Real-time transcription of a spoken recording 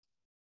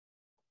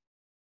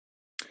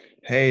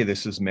Hey,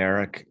 this is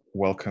Merrick.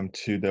 Welcome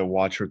to the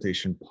Watch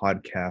Rotation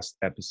Podcast,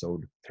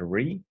 episode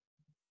 3.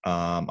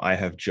 I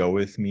have Joe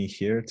with me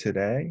here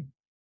today,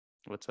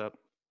 What's up?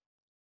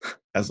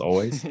 as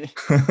always.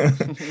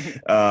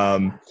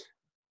 um,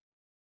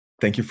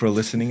 Thank you for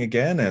listening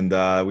again.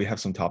 And we have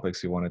some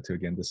topics we wanted to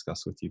again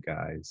discuss with you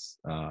guys.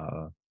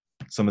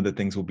 Some of the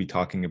things we'll be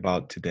talking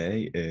about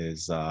today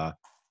is,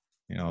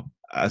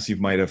 as you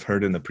might have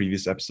heard in the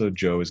previous episode,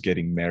 Joe is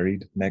getting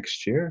married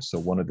next year. So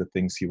one of the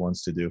things he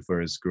wants to do for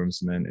his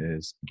groomsmen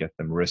is get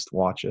them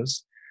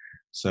wristwatches.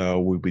 So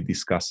we'll be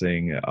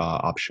discussing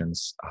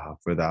options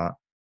for that.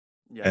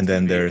 Yeah, And it's gonna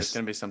then be it's there's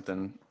gonna be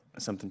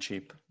something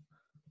cheap.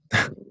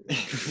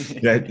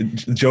 yeah,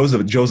 Joe's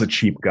a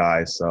cheap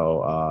guy.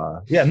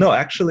 So yeah, no,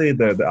 actually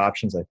the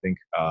options I think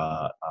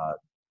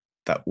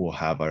that we'll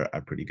have are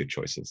pretty good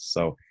choices.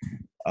 So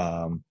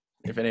um,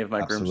 If any of my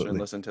groomsmen absolutely,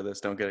 listen to this,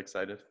 don't get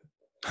excited.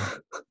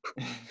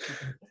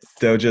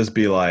 they'll just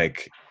be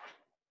like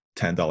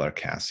 $10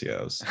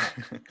 Casios.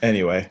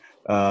 Anyway,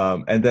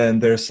 and then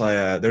there's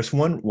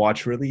one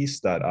watch release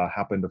that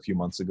happened a few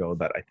months ago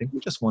that I think we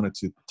just wanted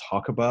to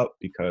talk about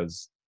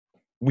because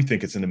we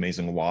think it's an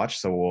amazing watch,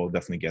 so we'll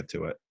definitely get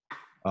to it.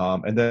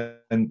 And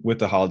then with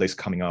the holidays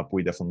coming up,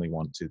 we definitely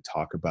want to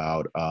talk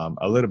about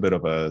a little bit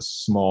of a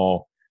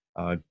small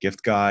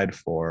gift guide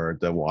for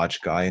the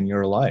watch guy in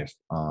your life.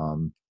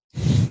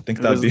 I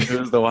think that'd be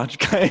Who is the watch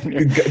guy in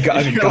in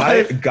guy, your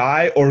life?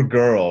 guy or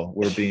girl.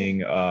 We're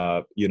being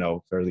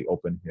fairly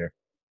open here.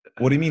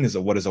 What do you mean?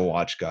 What is a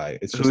watch guy?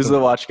 It's just Who's a. the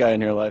watch guy in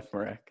your life,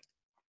 Marek?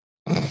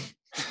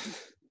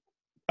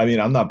 I mean,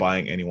 I'm not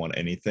buying anyone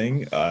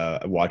anything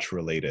watch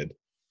related.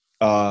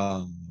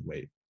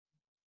 Wait.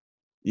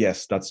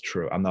 Yes, that's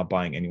true. I'm not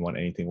buying anyone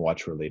anything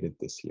watch related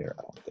this year,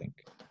 I don't think.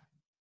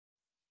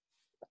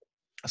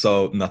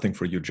 So nothing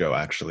for you, Joe,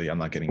 actually. I'm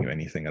not getting you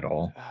anything at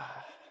all.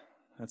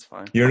 That's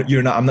fine.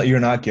 You're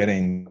not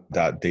getting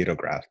that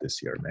datograph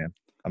this year, man.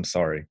 I'm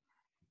sorry.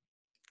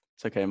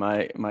 It's okay.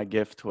 My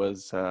gift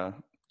was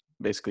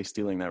basically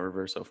stealing that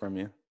reverso from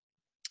you.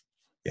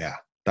 Yeah,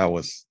 that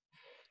was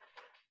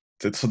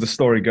so the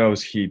story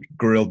goes he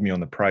grilled me on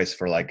the price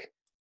for like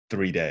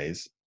 3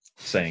 days,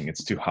 saying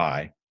it's too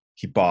high.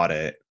 He bought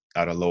it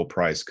at a low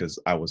price because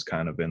I was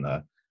kind of in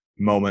a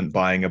moment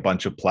buying a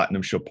bunch of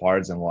platinum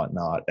Chopards and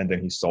whatnot, and then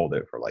he sold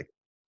it for like,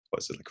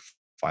 was it like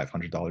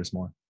 $500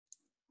 more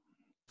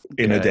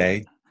in a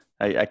Okay,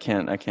 day? I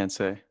can't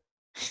say.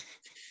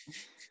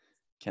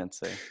 Can't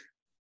say.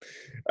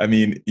 I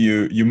mean,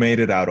 you made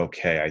it out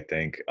okay, I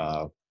think,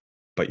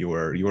 but you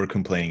were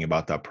complaining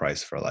about that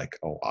price for like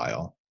a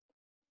while.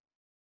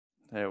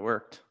 Hey, it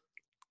worked.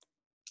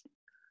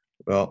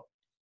 Well,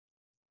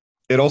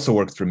 it also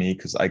worked for me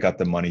because I got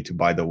the money to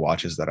buy the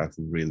watches that I've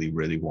really,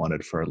 really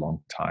wanted for a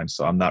long time.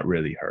 So I'm not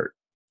really hurt.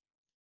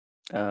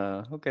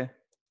 Okay.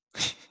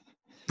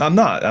 I'm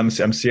not. I'm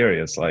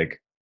serious.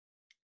 Like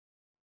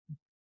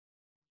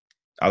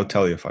I would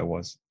tell you if I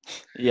was.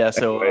 Yeah.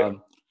 So Anyway,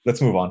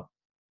 let's move on.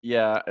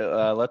 yeah,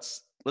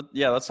 let's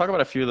talk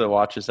about a few of the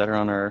watches that are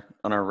on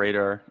our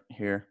radar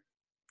here.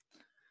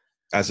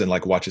 As in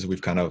like watches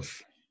we've kind of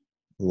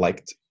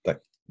liked, like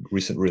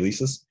recent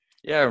releases.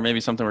 Yeah, or maybe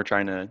something we're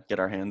trying to get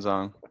our hands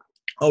on.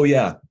 Oh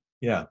yeah,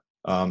 yeah.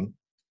 Um,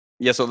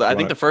 Yeah, so do I you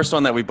think want the first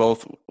one that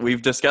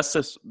we've discussed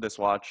this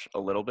watch a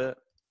little bit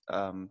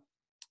um,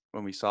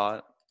 when we saw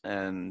it,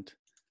 and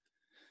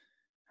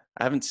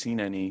I haven't seen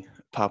any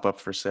pop up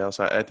for sale.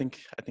 So I think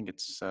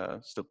it's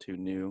still too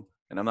new,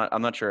 and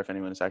I'm not sure if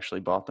anyone has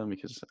actually bought them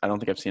because I don't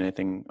think I've seen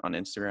anything on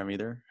Instagram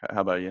either. How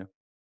about you? to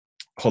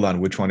hold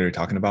on? Which one are you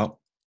talking about?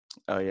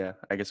 Oh yeah,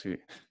 I guess we.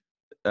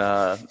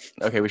 Uh,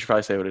 okay, we should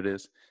probably say what it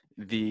is.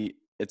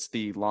 It's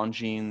the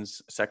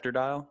Longines sector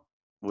dial,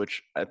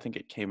 which I think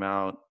it came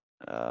out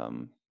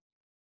um,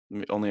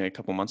 only a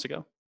couple months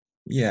ago.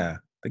 Yeah, I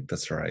think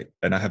that's right.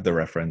 And I have the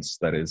reference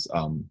that is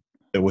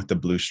with the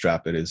blue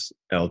strap. It is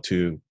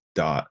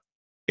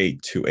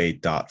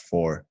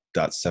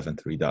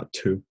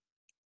L2.828.4.73.2.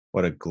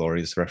 What a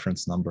glorious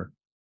reference number.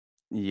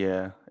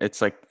 Yeah,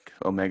 it's like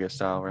Omega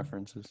style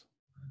references.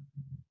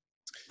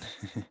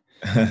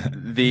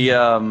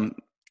 The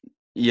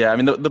yeah, I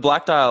mean the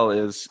black dial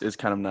is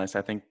kind of nice.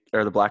 I think,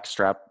 or the black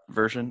strap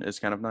version is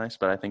kind of nice,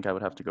 but I think I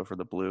would have to go for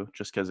the blue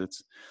just because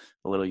it's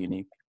a little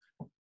unique.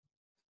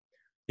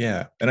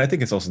 Yeah, and I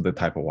think it's also the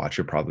type of watch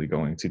you're probably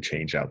going to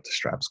change out the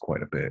straps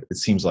quite a bit. It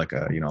seems like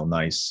a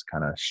nice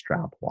kind of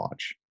strap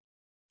watch.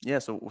 Yeah,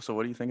 so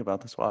what do you think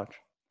about this watch?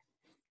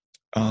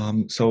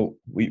 So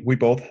we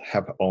both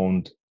have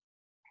owned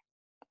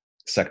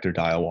sector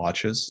dial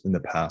watches in the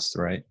past,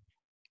 right?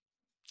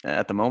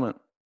 At the moment.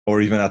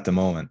 Or even at the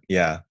moment,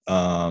 yeah.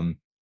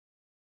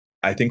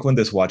 I think when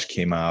this watch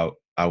came out,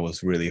 I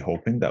was really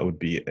hoping that would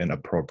be an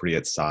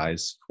appropriate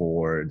size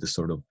for the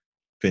sort of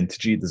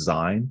vintagey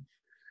design.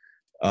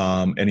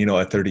 And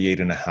at 38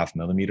 and a half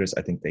millimeters,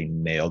 I think they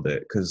nailed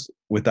it because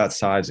with that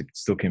size, it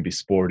still can be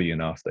sporty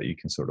enough that you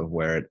can sort of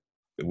wear it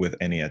with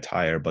any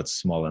attire, but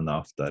small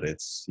enough that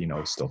it's,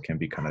 still can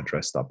be kind of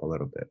dressed up a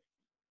little bit.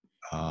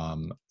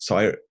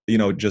 So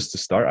just to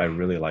start, I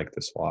really like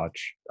this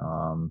watch.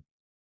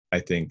 I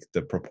think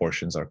the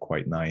proportions are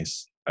quite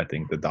nice. I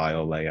think the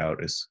dial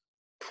layout is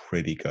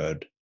pretty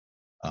good.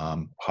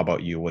 How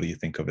about you? What do you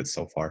think of it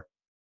so far?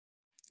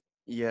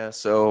 Yeah,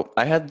 so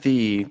I had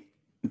the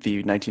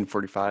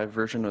 1945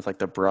 version with like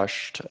the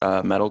brushed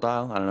metal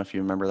dial. I don't know if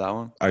you remember that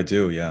one. I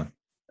do, yeah.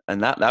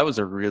 And that was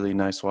a really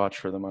nice watch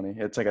for the money.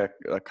 It's like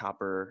a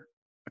copper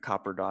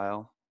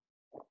dial.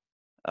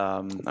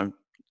 I'm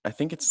I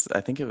think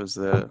it was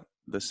the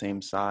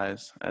same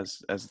size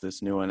as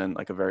this new one and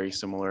like a very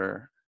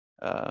similar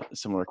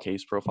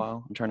case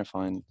profile. I'm trying to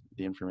find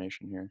the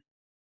information here.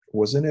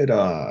 Wasn't it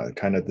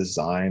kind of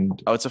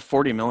designed? Oh, it's a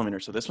 40 millimeter,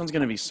 so this one's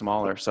going to be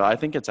smaller. So I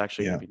think it's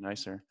actually going Yeah. to be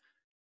nicer.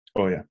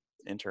 Oh yeah.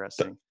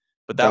 Interesting.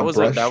 But That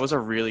that brush. was a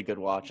really good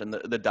watch, and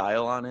the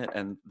dial on it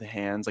and the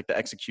hands, like the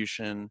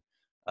execution,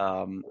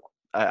 um,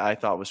 I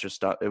thought was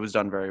just done. It was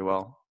done very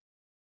well,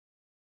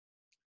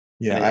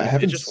 and Yeah,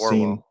 it just wore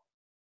well.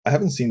 I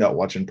haven't seen that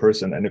watch in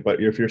person.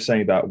 But if you're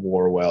saying that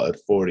wore well at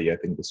 40, I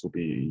think this will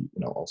be,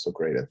 also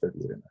great at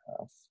 38 and a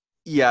half.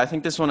 Yeah, I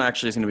think this one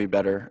actually is going to be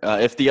better.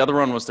 If the other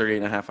one was 38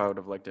 and a half, I would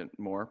have liked it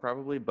more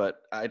probably, but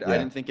I Yeah.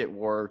 didn't think it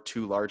wore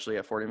too largely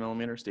at 40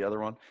 millimeters, the other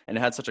one. And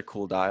it had such a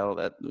cool dial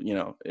that,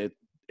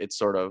 it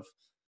sort of,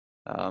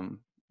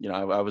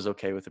 I was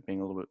okay with it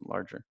being a little bit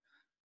larger.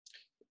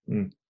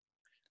 Mm.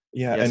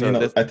 Yeah, Yeah, and so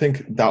this, I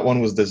think that one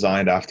was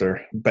designed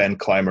after Ben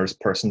Clymer's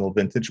personal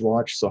vintage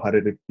watch. So how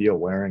did it feel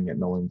wearing it,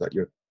 knowing that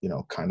you're,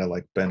 kind of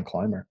like Ben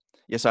Clymer?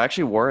 yeah, so I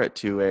actually wore it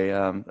to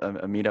a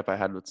meetup I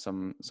had with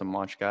some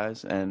watch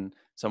guys, and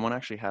someone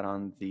actually had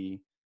on the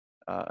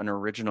an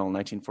original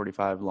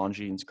 1945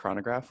 Longines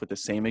chronograph with the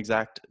same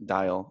exact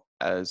dial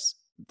as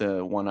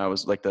the one I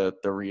was like the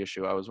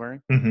reissue I was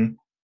wearing. Mm-hmm.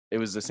 It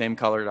was the same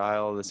color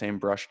dial, the same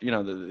brush,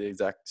 the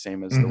exact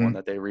same as the Mm-hmm. one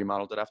that they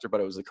remodeled it after, but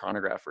it was the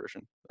chronograph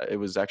version. It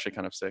was actually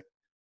kind of sick.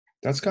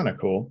 That's kind of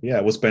cool. Yeah,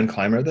 was Ben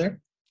Clymer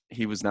there?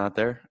 He was not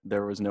there.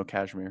 There was no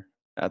cashmere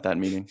at that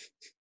meeting.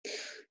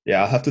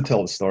 Yeah, I'll have to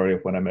tell the story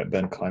of when I met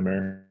Ben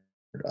Clymer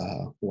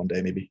one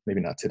day,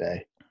 maybe not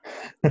today.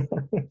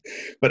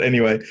 But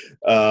anyway,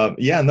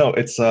 yeah, no,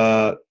 it's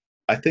I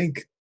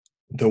think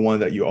the one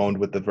that you owned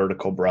with the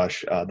vertical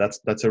brush,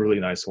 that's a really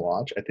nice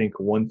watch. I think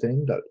one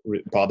thing that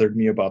bothered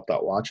me about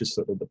that watch is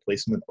sort of the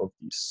placement of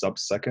the sub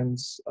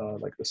seconds,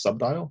 like the sub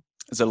dial.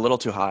 Is it a little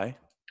too high?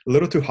 A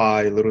little too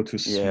high, a little too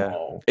Yeah,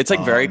 small. it's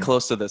like very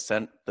close to the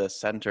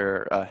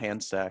center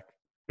hand stack.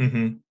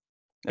 Mhm.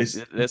 It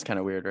is kind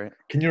of weird, right?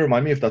 Can you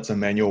remind me if that's a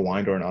manual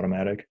wind or an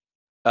automatic?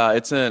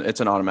 It's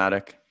an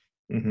automatic.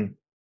 Hmm.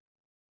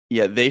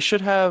 Yeah, they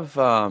should have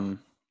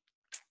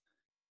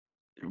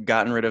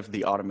gotten rid of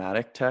the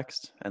automatic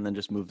text and then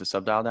just move the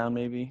sub dial down.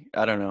 Maybe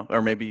I don't know,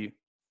 or maybe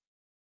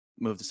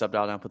move the sub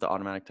dial down, put the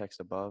automatic text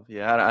above.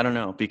 Yeah, I don't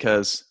know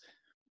because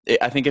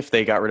I think if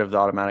they got rid of the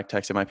automatic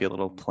text, it might be a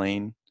little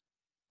plain.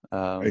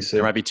 I There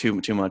see. might be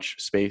too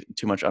much space,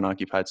 too much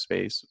unoccupied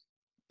space.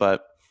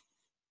 But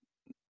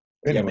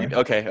yeah, Anyway, maybe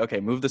okay.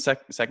 Move the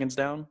seconds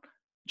down,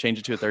 change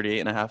it to a 38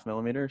 and a half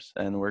millimeters,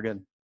 and we're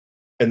good.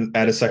 and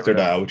add a Get sector rid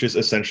of. dial, which is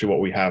essentially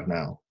what we have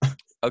now.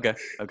 Okay,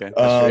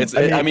 that's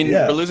true. I I mean, mean, we're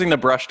yeah. losing the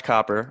brushed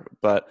copper,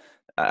 but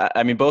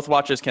I mean, both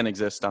watches can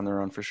exist on their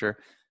own for sure.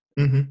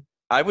 Hmm.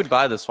 I would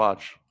buy this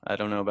watch. I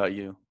don't know about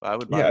you, but I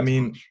would buy Yeah, I this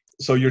mean, watch.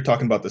 so you're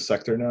talking about the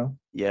sector now?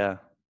 Yeah.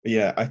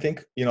 Yeah, I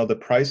think, the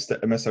price, the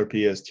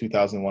MSRP is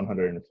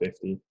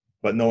 2,150,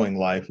 but knowing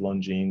life,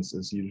 Longines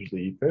is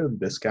usually fairly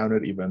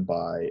discounted even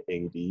by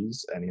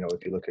ADs. And,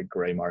 if you look at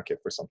gray market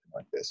for something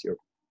like this,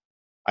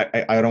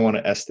 I don't want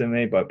to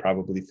estimate, but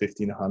probably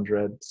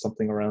 1,500,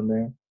 something around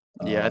there.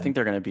 Yeah, I think Um,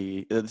 they're gonna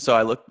be. So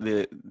I looked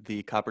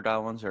the copper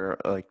dial ones are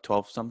like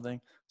 12 something.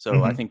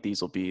 So I mhm. think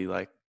these will be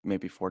like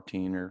maybe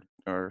 14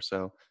 or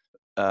so.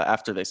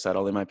 After they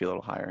settle, they might be a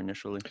little higher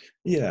initially.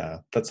 Yeah,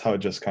 that's how it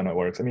just kind of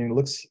works. I mean,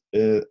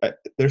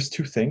 there's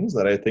two things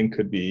that I think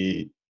could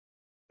be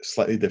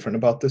slightly different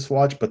about this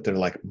watch, but they're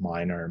like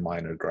minor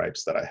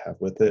gripes that I have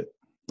with it.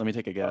 Let me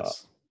take a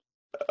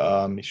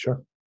Uh, guess.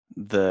 sure.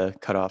 The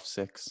cutoff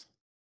six.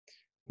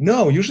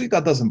 No, usually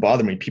that doesn't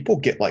bother me. People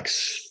get like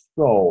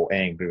so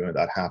angry when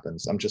that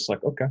happens. I'm just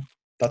like, okay,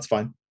 that's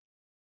fine.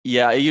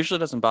 Yeah, it usually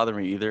doesn't bother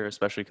me either,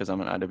 especially because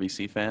I'm an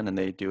IWC fan and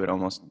they do it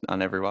almost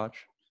on every watch.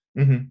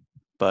 Hmm.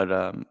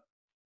 But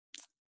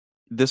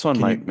this one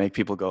Can might you? make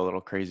people go a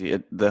little crazy.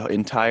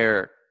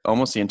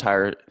 Almost the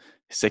entire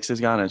six is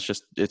gone. It's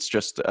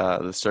just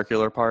the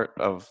circular part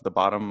of the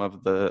bottom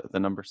of the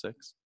number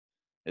six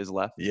is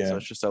left. So Yeah,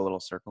 it's just a little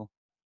circle,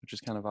 which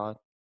is kind of odd.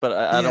 But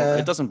I don't. It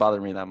yeah. doesn't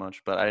bother me that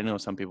much. But I know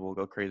some people will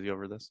go crazy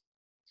over this.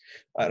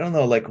 I don't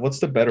know. Like, what's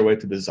the better way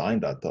to design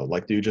that though?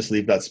 Like, do you just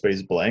leave that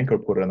space blank or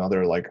put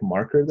another like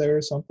marker there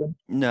or something?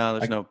 No,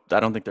 there's I, no. I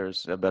don't think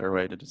there's a better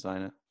way to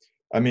design it.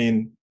 I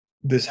mean,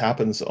 this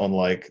happens on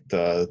like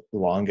the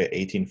Longa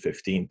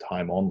 1815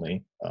 time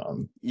only.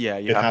 Yeah,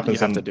 It you happens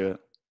have to on do it.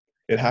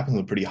 it happens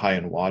on pretty high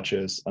end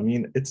watches. I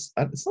mean, it's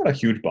not a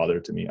huge bother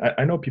to me.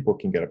 I know people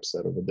can get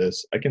upset over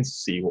this. I can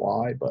see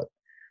why, but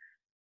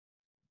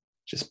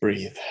just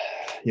breathe.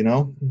 you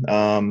know.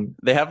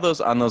 They have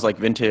those on those like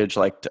vintage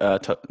like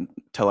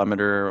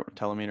telemeter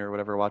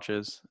whatever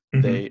watches.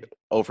 Mhm. They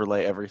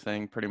overlay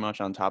everything pretty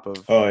much on top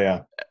of Oh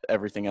yeah.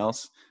 everything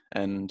else,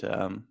 and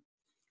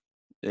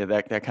yeah,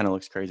 that kind of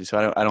looks crazy.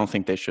 So I don't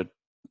think they should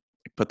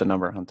put the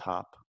number on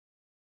top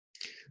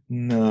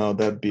No,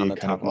 that'd on be the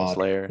kind of topmost odd.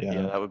 layer. Yeah,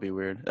 Yeah. that would be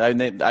weird.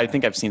 I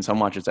think I've seen some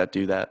watches that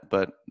do that,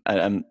 but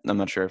I'm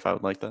not sure if I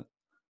would like that.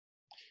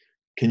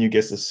 Can you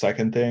guess the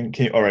second thing?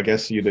 Can you, or I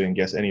guess you didn't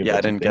guess any of Yeah, the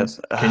I two didn't get. things.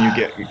 Can you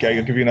get? Can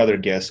I give you another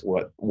guess?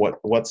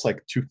 What's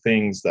like two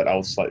things that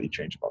I'll slightly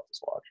change about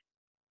this watch,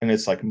 and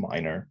it's like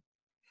minor.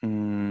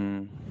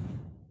 Hmm.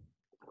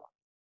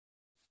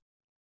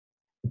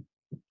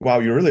 Wow,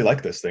 you really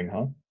like this thing,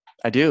 huh?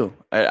 I do.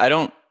 I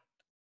don't.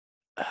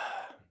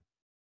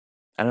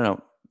 I don't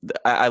know.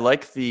 I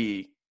like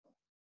the.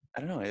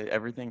 I don't know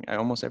everything.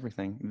 Almost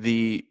everything.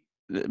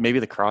 Maybe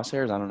the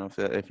crosshairs. I don't know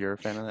if you're a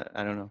fan of that.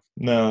 I don't know.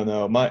 No,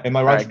 no. My in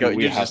my All right, watch go. group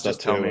we You have that just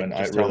tell too, me. and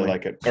I Just tell really me.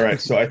 like it. All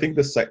right, so I think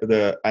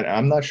the and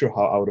I'm not sure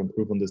how I would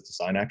improve on this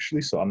design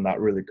actually, so I'm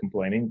not really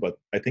complaining, but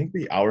I think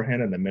the hour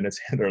hand and the minutes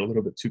hand are a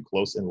little bit too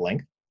close in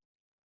length.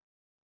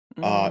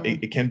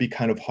 Mm, It can be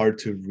kind of hard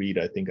to read,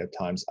 I think, at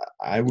times.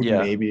 I would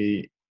yeah.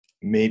 maybe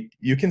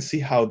you can see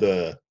how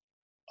the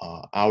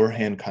hour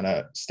hand kind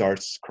of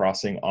starts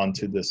crossing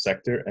onto the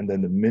sector, and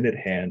then the minute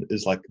hand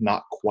is like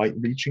not quite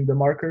reaching the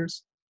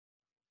markers.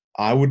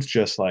 I would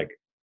just like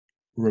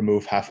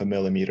remove half a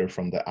millimeter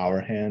from the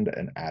hour hand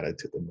and add it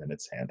to the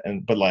minutes hand.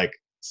 And but like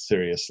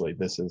seriously,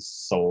 this is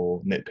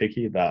so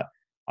nitpicky that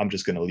I'm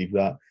just gonna leave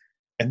that.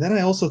 And then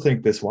I also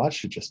think this watch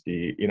should just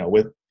be,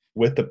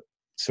 with the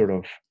sort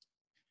of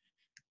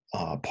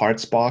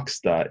parts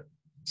box that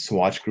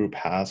Swatch Group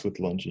has with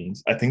Longines.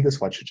 I think this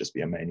watch should just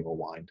be a manual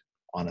wind,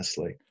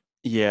 honestly.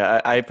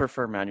 Yeah, I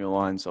prefer manual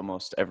lines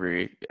almost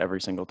every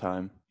single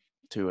time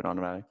to an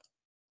automatic.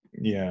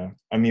 Yeah,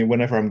 I mean,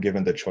 whenever I'm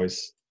given the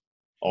choice,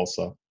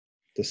 also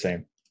the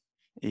same.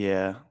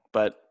 Yeah,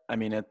 but I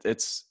mean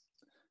it's.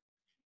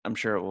 I'm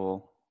sure it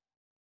will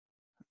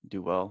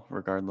do well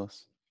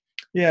regardless.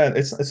 Yeah,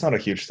 it's not a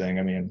huge thing.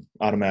 I mean,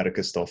 automatic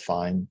is still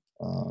fine.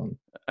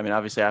 I mean,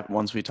 obviously,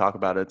 once we talk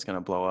about it, it's going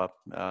to blow up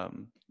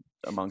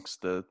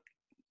amongst the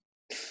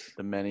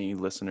many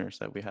listeners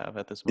that we have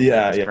at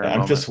Yeah, this yeah. current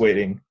moment. I'm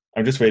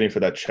just waiting for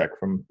that check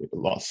from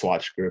Lost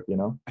Swatch Group.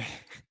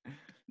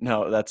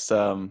 No,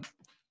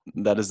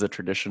 that is the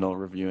traditional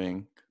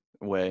reviewing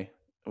way.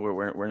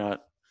 We're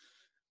not.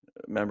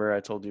 Remember, I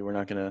told you we're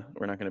not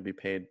gonna be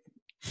paid.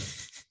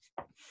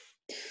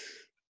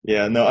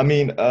 Yeah, no, I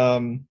mean,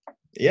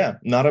 yeah,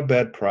 not a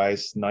bad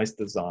price, nice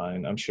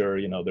design. I'm sure,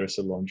 there's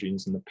Salon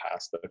jeans in the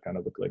past that kind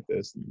of look like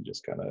this, and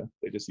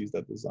they just use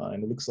that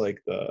design. It looks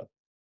like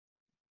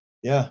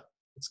yeah,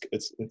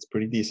 it's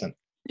pretty decent.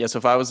 Yeah. So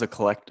if I was a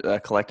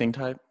collecting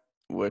type,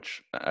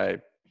 which I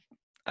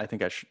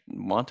think I should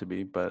want to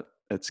be, but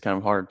it's kind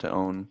of hard to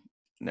own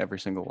every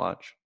single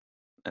watch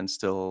and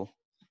still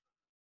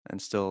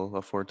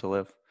afford to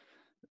live.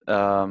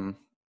 Um,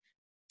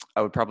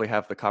 I would probably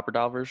have the copper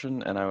dial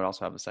version, and I would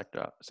also have the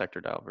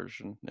sector dial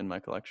version in my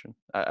collection.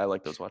 I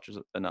like those watches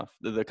enough.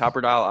 The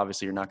copper dial,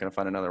 obviously, you're not going to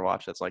find another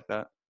watch that's like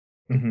that.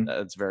 Hmm.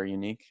 It's very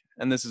unique,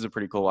 and this is a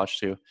pretty cool watch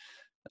too.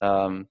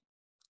 Um,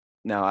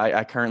 Now,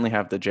 I currently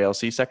have the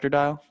JLC sector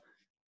dial,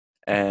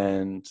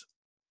 and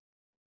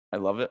I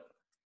love it.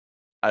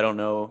 I don't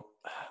know.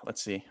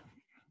 Let's see.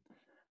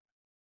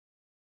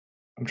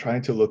 I'm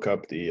trying to look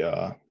up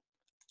the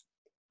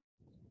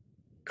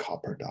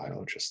copper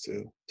dial just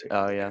to take a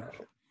Oh look yeah. at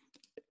it.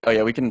 Oh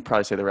yeah. We can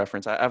probably say the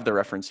reference. I have the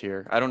reference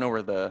here. I don't know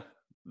where the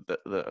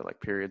like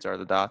periods are,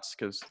 the dots,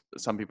 because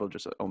some people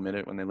just omit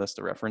it when they list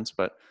the reference.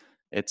 But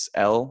it's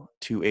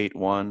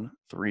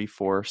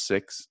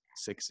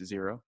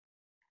L281346660.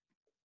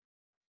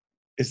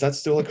 Is that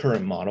still a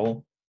current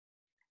model?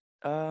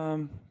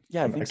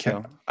 Yeah, I think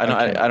so. I I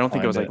cannot don't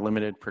think it find was like it.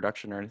 limited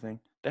production or anything.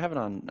 They have it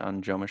on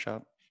Joma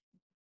Shop.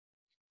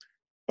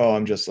 Oh,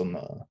 I'm just on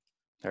the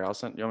There, you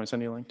want me to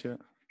send you a link to it?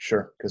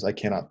 sure, because I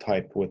cannot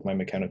type with my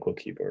mechanical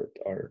keyboard,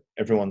 or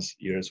everyone's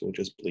ears will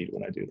just bleed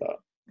when I do that.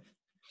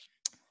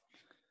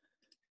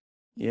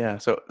 Yeah.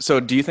 So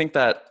do you think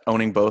that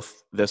owning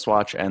both this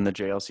watch and the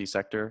JLC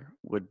sector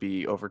would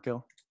be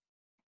overkill?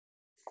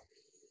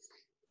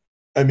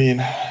 I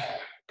mean,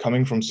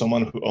 coming from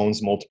someone who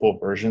owns multiple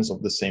versions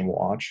of the same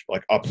watch,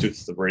 like up to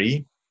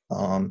three,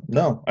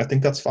 no, I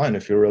think that's fine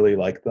if you really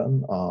like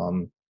them.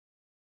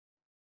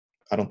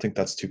 I don't think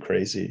that's too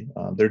crazy.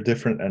 They're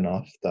different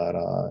enough that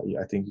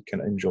yeah, I think you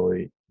can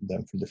enjoy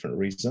them for different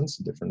reasons,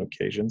 different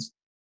occasions.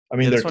 I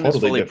mean, Yeah, they're this one is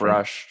totally fully different.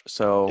 brushed,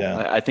 so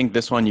Yeah. I think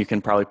this one you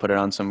can probably put it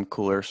on some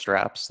cooler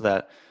straps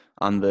that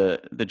on the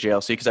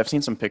JLC, because I've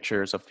seen some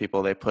pictures of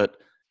people they put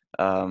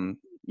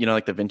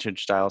like the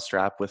vintage style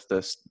strap with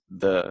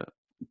the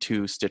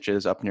two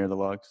stitches up near the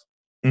lugs.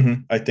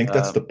 I think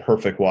that's the Um,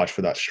 perfect watch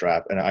for that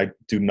strap, and I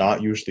do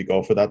not usually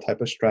go for that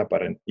type of strap.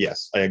 But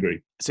yes, I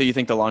agree. so you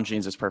think the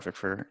Longines is perfect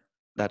for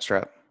that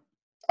strap?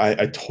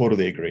 I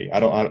totally agree.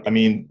 I don't. I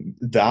mean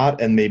that,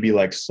 and maybe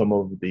like some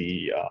of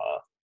the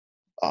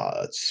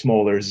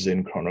smaller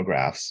Zinn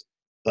chronographs.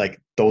 like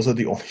those are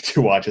the only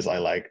two watches I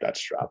like that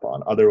strap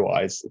on.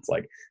 Otherwise, it's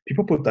like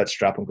people put that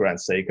strap on Grand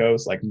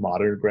Seikos, like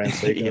modern Grand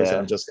Seikos, and Yeah.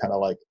 I'm just kind of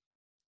like,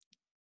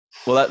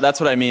 Well, that's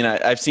what I mean.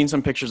 I've seen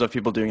some pictures of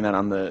people doing that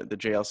on the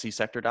JLC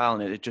sector dial,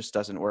 and it just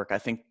doesn't work. I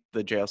think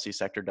the JLC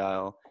sector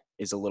dial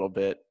is a little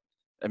bit.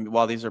 I mean,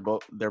 while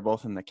they're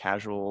both in the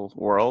casual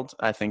world,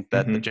 I think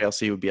that the mhm,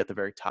 JLC would be at the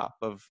very top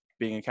of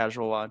being a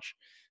casual watch,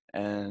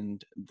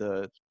 and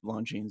the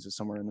Longines is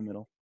somewhere in the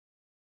middle.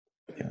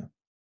 yeah.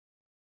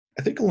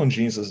 I think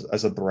Longines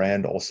as a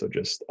brand also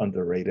just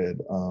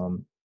underrated. I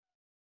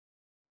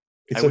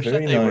It's a wish that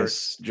very they were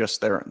nice. just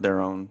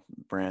their own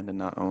brand and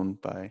not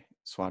owned by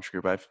Swatch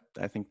Group.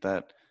 I think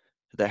that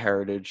the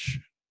heritage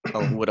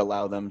would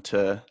allow them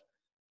to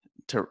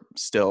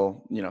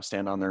still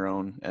stand on their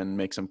own and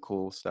make some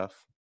cool stuff.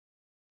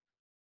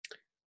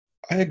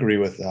 I agree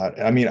with that.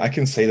 I mean, I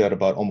can say that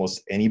about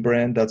almost any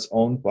brand that's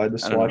owned by the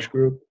I don't know. Swatch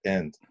Group,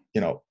 and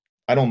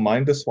I don't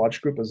mind the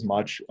Swatch Group as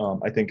much.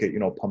 I think it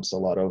pumps a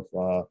lot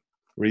of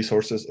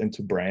resources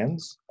into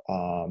brands.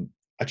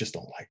 I just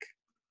don't like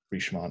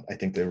Richemont. I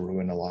think they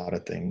ruin a lot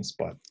of things.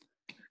 But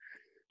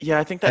Yeah,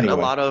 I think that a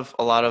anyway,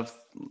 lot of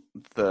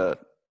the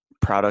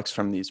products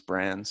from these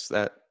brands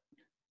that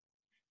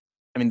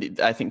I mean,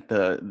 I think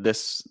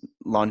this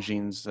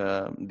Longines,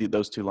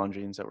 those two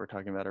Longines that we're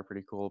talking about are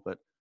pretty cool, but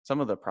some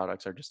of the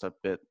products are just a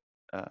bit,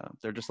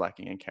 they're just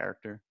lacking in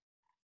character.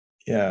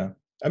 yeah.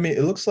 I mean,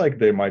 it looks like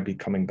they might be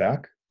coming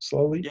back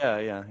slowly. Yeah,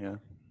 yeah, yeah.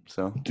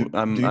 So Do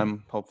do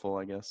I'm hopeful,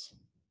 I guess.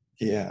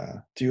 Yeah.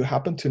 Do you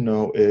happen to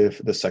know if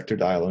the Sector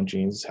Dial on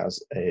jeans has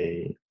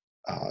a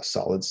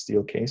solid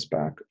steel case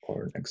back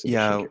or an exhibition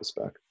Yeah, case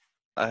back?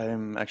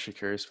 I'm actually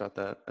curious about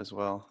that as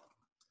well.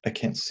 I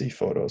can't see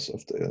photos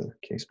of the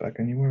case back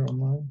anywhere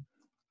online.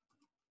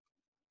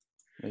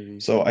 Maybe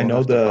So I we'll know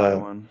have to buy the.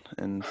 one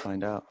and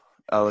find out.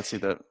 Oh, let's see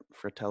the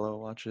Fratello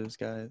watches,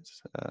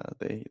 guys.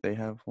 They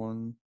have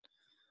one.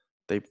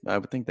 I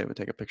would think they would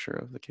take a picture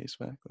of the case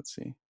back. Let's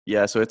see.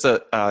 Yeah, so it's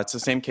the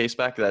same case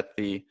back that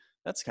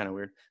that's kind of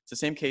weird. It's the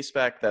same case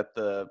back that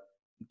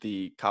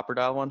the copper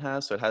dial one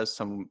has. So it has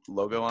some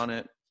logo on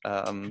it.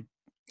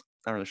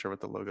 Not really sure what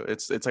the logo.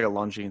 It's like a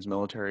Longines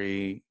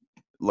military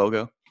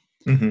logo.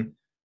 Mhm.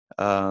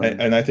 Um,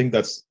 And I think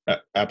that's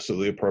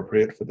absolutely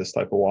appropriate for this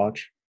type of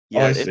watch. Oh,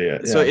 yeah, I see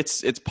it. so Yeah.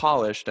 it's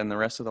polished and the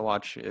rest of the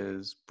watch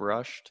is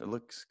brushed. It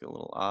looks a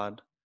little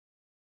odd,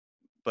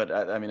 but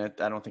I mean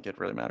I don't think it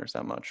really matters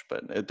that much.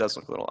 But it does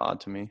look a little odd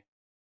to me,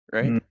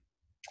 right? Mm.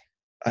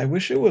 I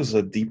wish it was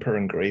a deeper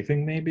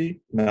engraving,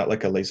 maybe not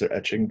like a laser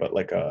etching, but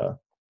like a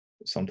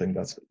something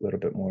that's a little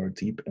bit more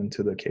deep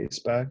into the case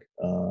back.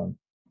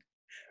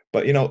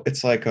 But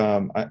it's like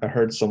I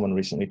heard someone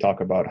recently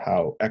talk about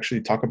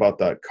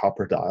that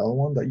copper dial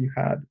one that you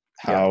had,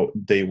 Yeah. how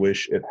they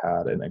wish it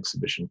had an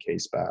exhibition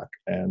case back.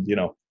 And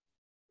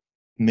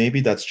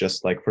maybe that's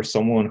just like for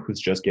someone who's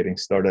just getting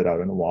started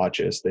out in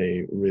watches,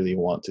 they really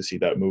want to see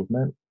that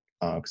movement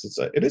because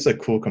it is a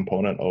cool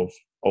component of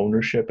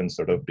ownership and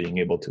sort of being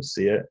able to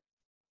see it.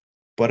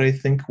 But I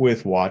think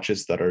with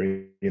watches that are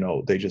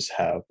they just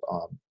have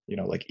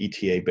like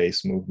ETA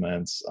based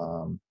movements.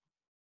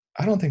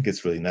 I don't think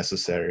it's really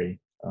necessary.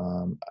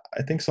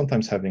 I think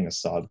sometimes having a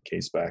solid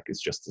case back is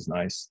just as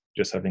nice,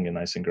 just having a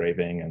nice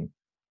engraving. And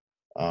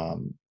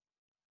um,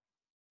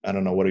 I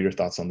don't know. What are your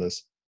thoughts on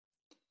this?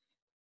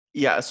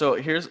 Yeah, so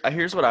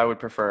here's what I would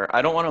prefer.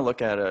 I don't want to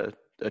look at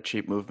a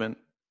cheap movement.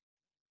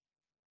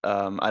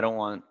 I don't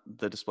want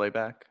the display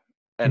back,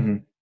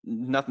 and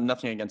Hmm.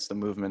 nothing against the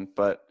movement,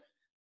 but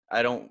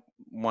I don't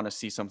want to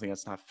see something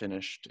that's not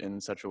finished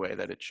in such a way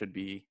that it should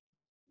be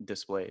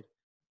displayed.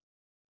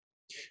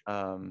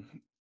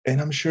 Um, And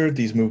I'm sure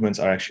these movements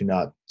are actually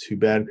not too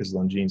bad because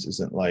Longines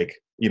isn't like,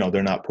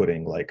 they're not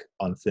putting like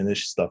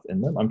unfinished stuff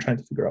in them. I'm trying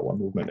to figure out what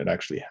movement it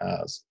actually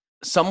has.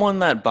 Someone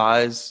that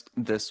buys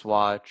this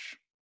watch,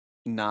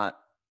 not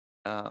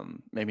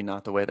maybe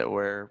not the way that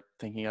we're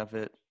thinking of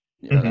it,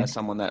 as Hmm.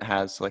 someone that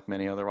has like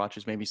many other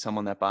watches, maybe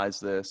someone that buys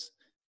this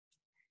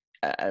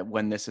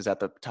when this is at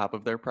the top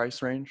of their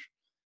price range.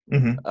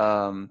 Hmm.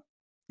 um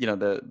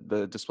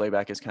the display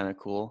back is kind of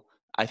cool.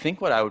 I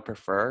think what I would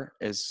prefer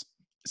is,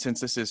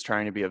 since this is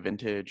trying to be a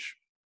vintage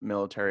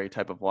military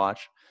type of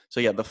watch, so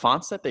yeah, the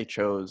fonts that they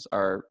chose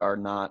are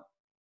not,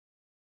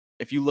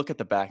 if you look at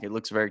the back, it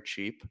looks very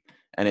cheap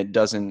and it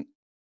doesn't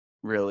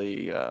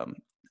really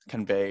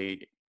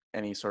convey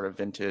any sort of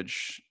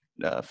vintage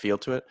feel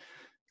to it.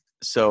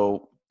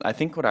 So I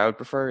think what I would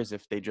prefer is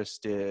if they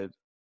just did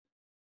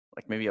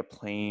like maybe a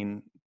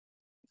plain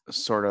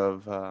sort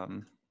of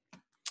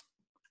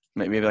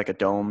maybe like a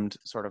domed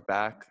sort of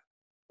back,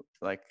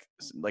 like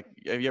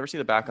have you ever seen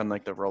the back on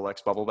like the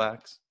Rolex bubble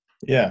backs?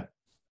 Yeah.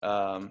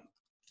 Um,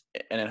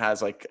 and it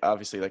has like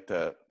obviously like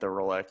the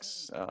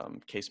Rolex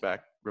case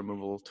back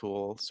removal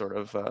tool sort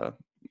of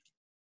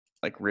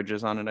like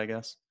ridges on it, I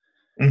guess.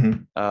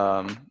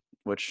 Hmm.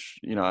 Which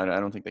I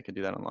don't think they could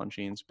do that on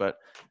Longines, but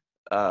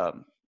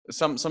um,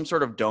 some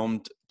sort of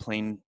domed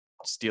plain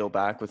steel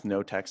back with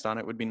no text on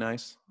it would be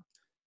nice.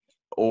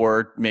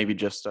 or maybe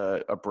just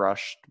a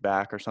brushed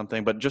back or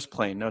something, but just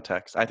plain, no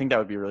text. I think that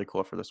would be really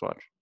cool for this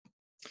watch.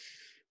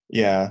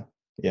 Yeah,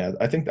 yeah.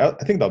 I think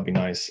that'd be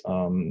nice.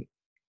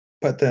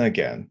 But then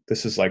again,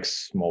 this is like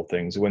small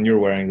things. When you're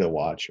wearing the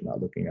watch, you're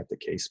not looking at the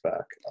case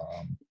back.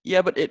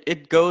 Yeah, but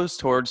it goes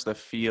towards the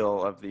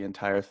feel of the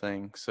entire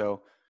thing.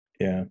 So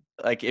Yeah,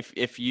 like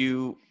if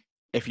you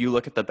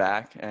look at the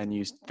back and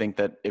you think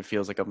that it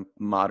feels like a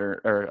modern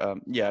or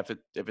yeah,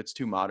 if it's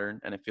too modern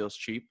and it feels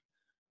cheap,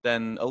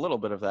 then a little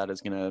bit of that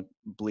is going to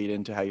bleed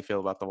into how you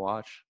feel about the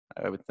watch,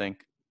 I would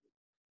think.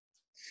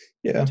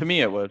 yeah, To me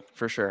it would,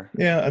 for sure.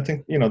 yeah. I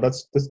think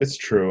that's it's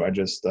true.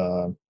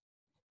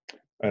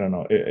 I don't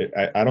know.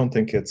 I don't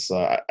think it's.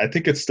 I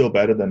think it's still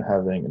better than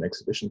having an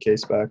exhibition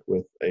case back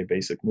with a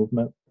basic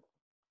movement.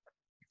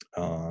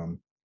 Um,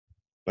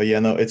 but yeah,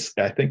 no, it's.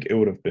 I think it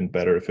would have been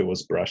better if it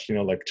was brushed.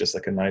 Like just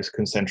like a nice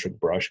concentric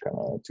brush, kind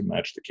of to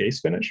match the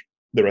case finish,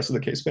 the rest of the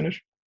case finish.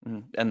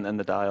 And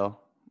the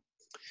dial.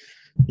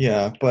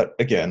 Yeah, but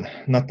again,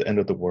 not the end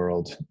of the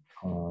world.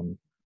 Um,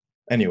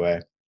 anyway,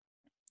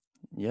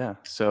 Yeah.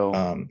 So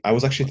I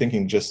was actually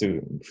thinking, just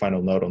to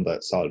final note on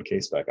that solid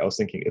case back. I was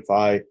thinking if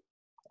I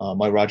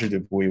my Roger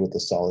Dubuis with the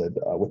solid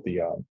with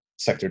the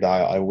sector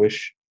dial. I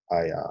wish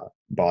I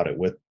bought it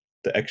with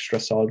the extra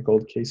solid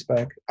gold case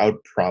back. I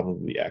would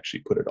probably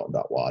actually put it on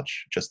that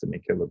watch just to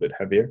make it a little bit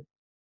heavier.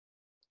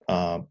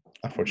 mhm.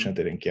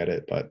 Unfortunately, I didn't get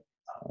it, but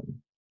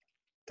um,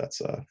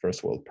 that's a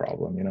first world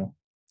problem.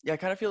 Yeah, I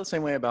kind of feel the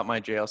same way about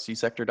my JLC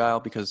sector dial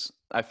because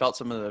I felt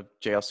some of the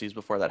JLCs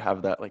before that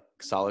have that like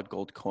solid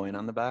gold coin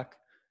on the back,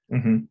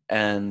 Hmm.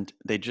 and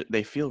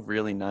they feel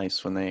really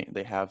nice when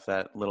they have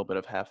that little bit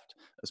of heft,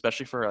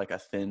 especially for like a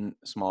thin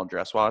small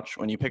dress watch.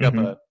 When you pick up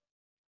Hmm.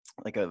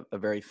 a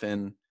very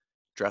thin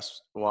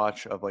dress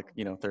watch of like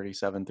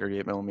 37,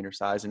 38 millimeter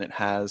size, and it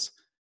has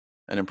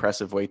an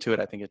impressive weight to it,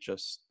 I think it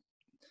just,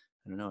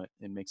 I don't know,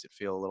 it makes it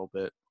feel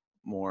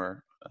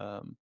more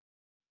um,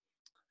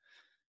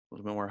 a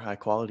little bit more high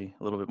quality,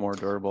 a little bit more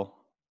durable.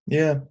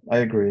 Yeah, I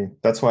agree.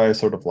 That's why I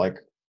sort of like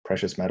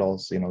precious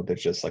metals. They're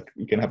just like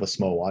you can have a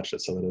small watch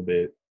that's a little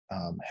bit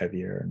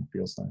heavier and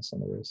feels nice on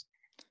the wrist.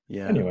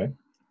 Yeah. Anyway,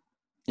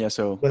 Yeah,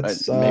 so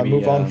let's maybe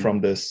move on from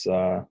this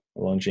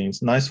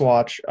Longines. Nice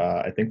watch.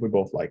 I think we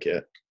both like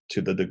it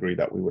to the degree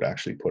that we would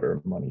actually put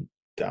our money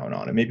down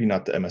on it. Maybe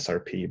not the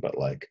MSRP, but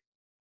like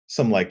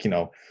some like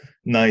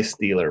nice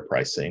dealer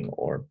pricing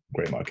or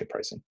gray market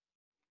pricing.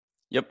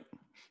 yep.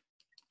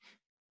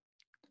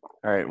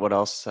 All right, what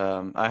else?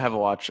 I have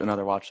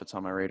another watch that's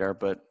on my radar,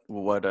 but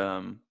what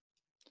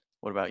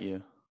about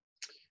you?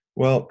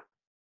 Well,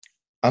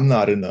 I'm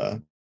not in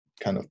a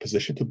kind of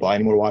position to buy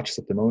any more watches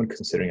at the moment,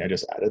 considering I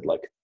just added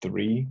like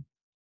three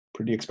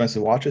pretty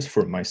expensive watches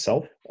for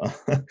myself.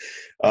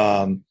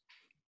 um,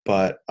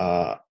 but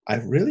I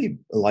really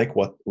like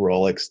what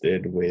Rolex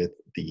did with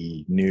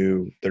the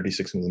new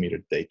 36 millimeter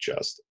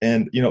Datejust.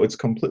 And, it's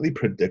completely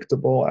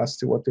predictable as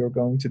to what they were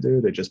going to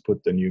do. They just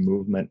put the new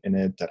movement in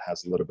it that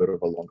has a little bit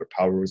of a longer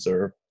power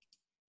reserve,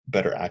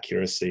 better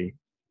accuracy.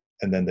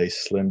 And then they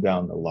slimmed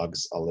down the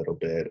lugs a little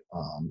bit,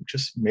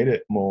 just made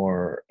it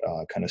more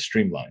kind of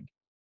streamlined.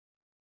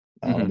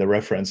 And Hmm. the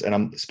reference, and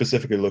I'm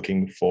specifically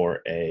looking for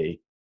a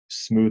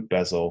smooth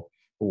bezel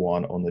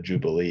one on the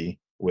Jubilee,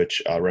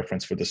 which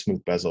reference for the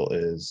smooth bezel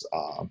is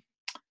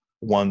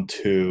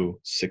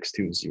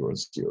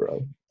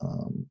 126200.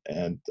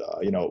 And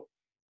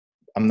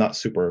I'm not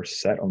super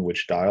set on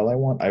which dial I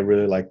want. I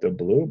really like the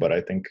blue, but I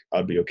think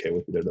I'd be okay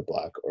with either the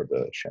black or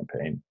the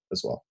champagne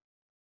as well.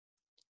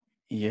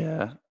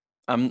 Yeah,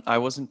 I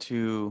wasn't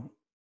too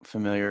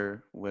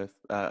familiar with.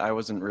 I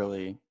wasn't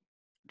really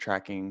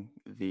tracking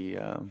the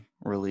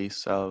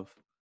release of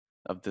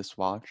this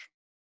watch,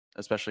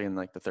 especially in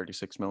like the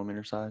 36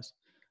 millimeter size.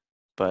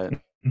 But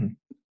Mhm.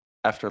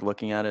 after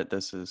looking at it,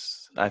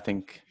 I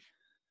think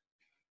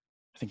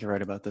you're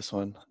right about this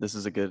one. This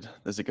is a good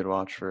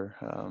watch for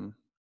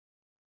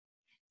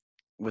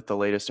with the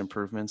latest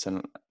improvements,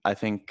 and I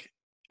think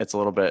it's a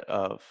little bit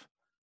of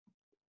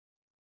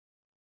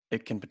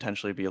it can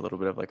potentially be a little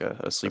bit of like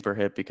a sleeper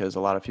hit because a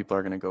lot of people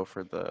are going to go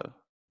for the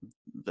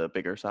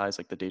bigger size,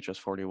 like the Datejust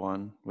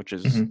 41, which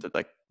is Mhm.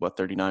 like what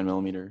 39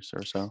 millimeters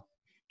or so.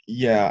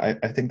 Yeah,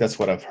 I think that's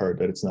what I've heard,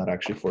 that it's not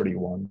actually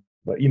 41,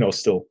 but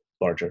still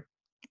larger.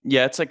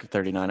 Yeah, it's like a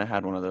 39. I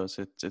had one of those.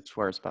 It's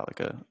where it's about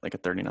like a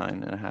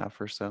 39 and a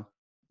half or so.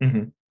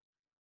 Hmm.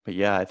 But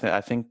yeah, I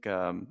think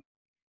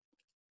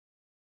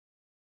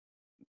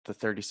the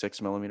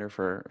 36 millimeter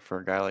for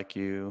a guy like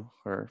you,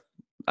 or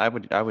I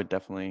would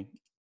definitely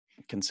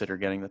consider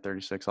getting the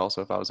 36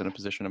 also if I was in a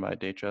position to buy a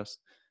Datejust.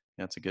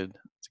 Yeah, it's a good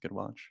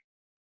watch.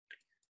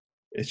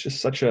 It's just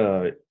such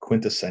a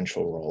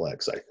quintessential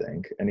Rolex, I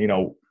think. And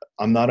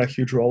I'm not a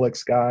huge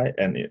Rolex guy,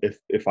 and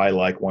if I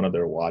like one of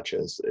their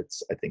watches,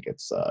 I think it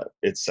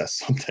says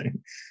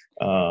something.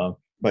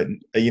 But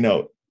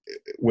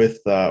with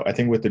I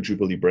think with the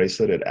Jubilee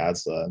bracelet, it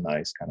adds a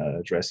nice kind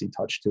of dressy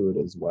touch to it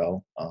as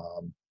well.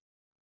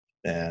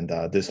 And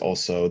this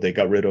also, they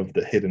got rid of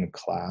the hidden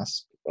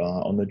clasp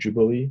on the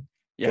Jubilee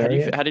Yeah,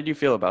 variant. how did you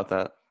feel about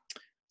that?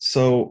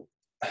 So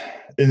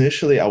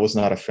initially I was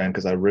not a fan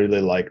because I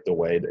really liked the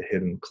way the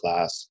hidden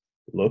class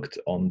looked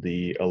on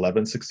the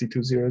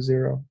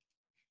 116200.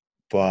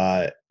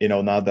 But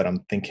now that I'm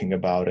thinking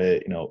about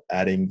it,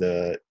 adding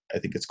the, I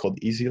think it's called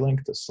Easy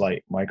Link, the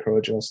slight micro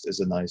adjust is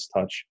a nice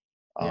touch.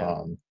 Yeah.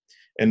 Um,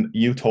 and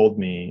you told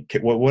me, okay,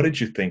 what did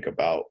you think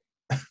about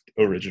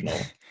original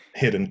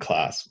hidden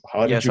class?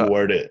 How Yeah. did you So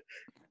word it?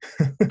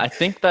 I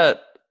think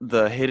that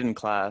the hidden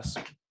class,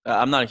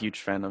 I'm not a huge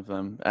fan of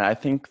them. I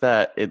think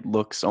that it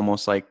looks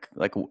almost like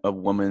a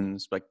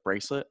woman's like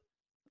bracelet,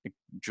 like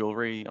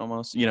jewelry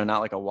almost.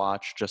 Not like a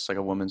watch, just like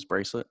a woman's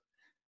bracelet.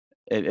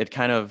 It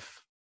kind of,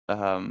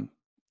 um,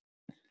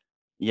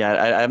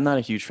 yeah. I'm not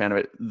a huge fan of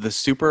it. The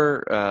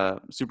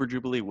Super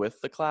Jubilee with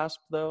the clasp,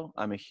 though,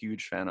 I'm a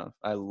huge fan of.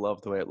 I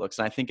love the way it looks,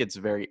 and I think it's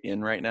very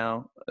in right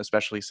now,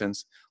 especially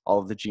since all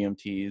of the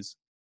GMTs,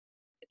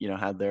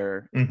 had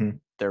Hmm.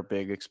 their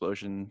big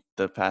explosion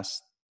the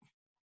past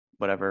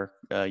whatever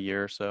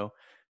year or so,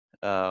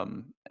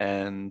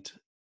 and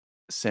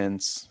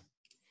since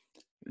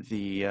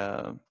the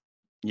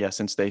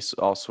since they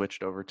all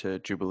switched over to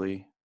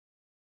Jubilee.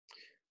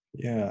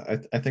 Yeah,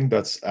 I think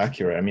that's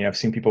accurate. I mean, I've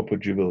seen people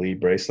put Jubilee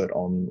bracelet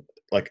on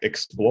like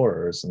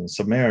Explorers and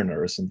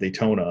Submariners and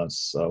Daytonas.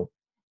 So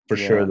for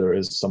sure, Yeah. there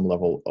is some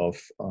level of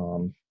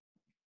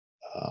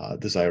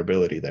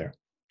desirability there.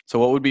 So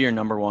what would be your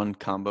number one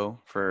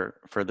combo for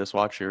this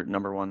watch? Your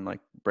number one like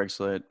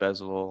bracelet,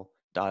 bezel,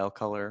 dial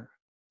color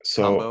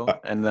So combo,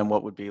 and then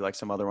what would be like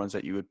some other ones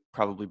that you would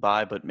probably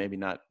buy, but maybe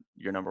not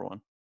your number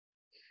one?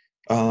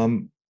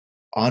 um,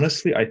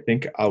 honestly, I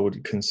think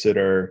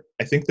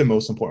the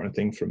most important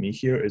thing for me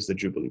here is the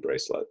Jubilee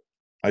bracelet.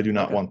 I do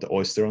not Okay. want the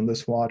Oyster on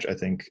this watch.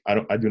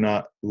 I do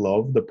not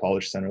love the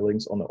polished center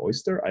links on the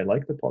Oyster. I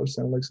like the polished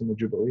center links on the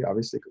Jubilee,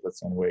 obviously, because that's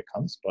the only way it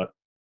comes. But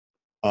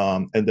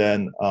and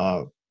then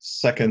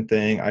second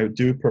thing, I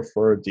do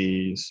prefer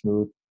the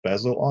smooth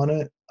bezel on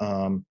it,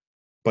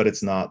 but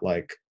it's not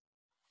like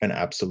an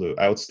absolute.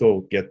 I would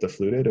still get the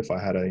fluted if I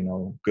had a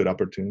good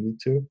opportunity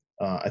to.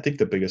 I think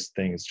the biggest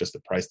thing is just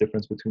the price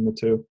difference between the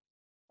two.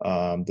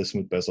 The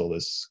smooth bezel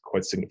is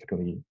quite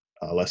significantly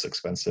less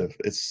expensive.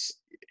 It's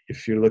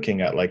if you're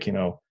looking at like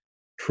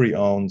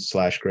pre-owned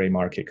slash gray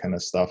market kind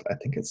of stuff, I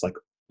think it's like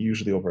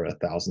usually over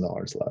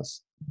 $1,000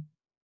 less.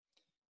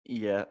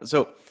 Yeah.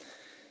 So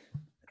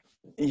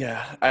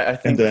yeah, I And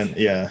think then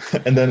yeah,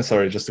 and then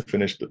sorry, just to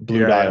finish, the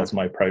blue yeah, dial yeah. is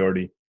my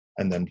priority,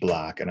 and then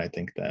black, and I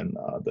think then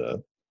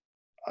the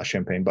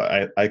champagne.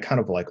 But I kind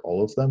of like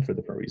all of them for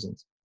different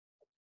reasons.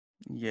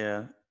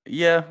 Yeah.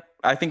 Yeah.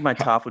 I think my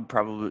Ha- top would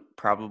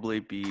probably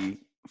be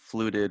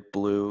fluted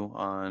blue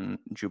on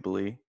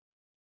Jubilee.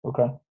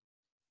 Okay.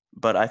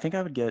 But I think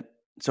I would get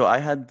so I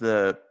had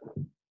the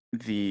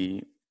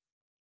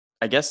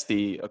I guess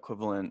the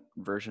equivalent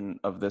version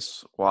of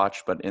this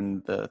watch, but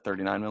in the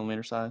 39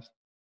 millimeter size.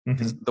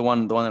 Because Hmm. the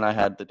one that I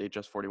had, the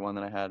Datejust 41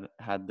 that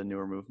I had the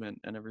newer movement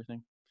and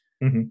everything.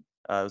 Hmm.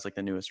 It was like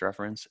the newest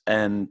reference,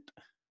 and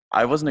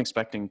I wasn't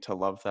expecting to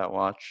love that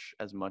watch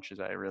as much as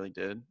I really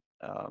did.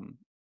 Um,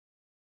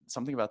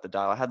 Something about the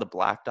dial. I had the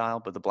black dial,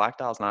 but the black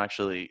dial is not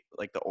actually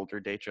like the older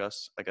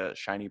Datejust, like a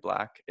shiny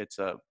black. It's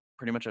a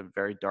pretty much a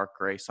very dark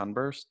gray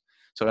sunburst.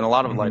 So in a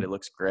lot of light, Hmm. it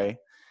looks gray.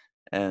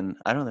 And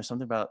I don't know. There's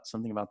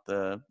something about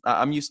the.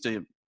 I'm used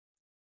to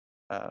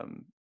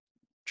um,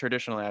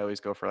 traditionally. I always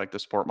go for like the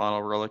sport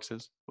model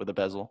Rolexes with a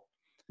bezel,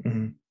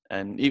 Hmm.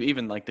 and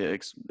even like the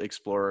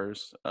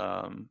Explorers,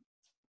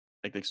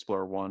 like the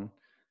Explorer One.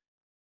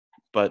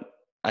 But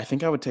I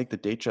think I would take the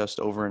Datejust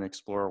over an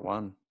Explorer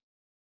One.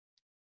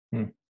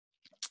 Hmm.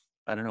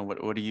 I don't know.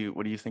 What do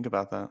you think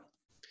about that?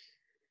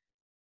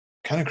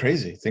 Kind of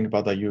crazy. Think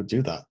about that. You would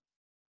do that.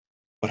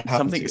 What happened to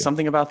Something you?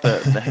 something about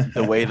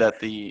the way that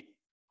the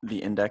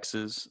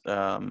indexes,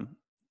 the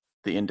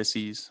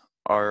indices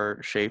are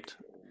shaped,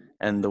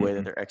 and the way that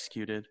Hmm. they're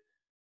executed.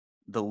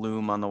 The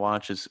loom on the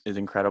watch is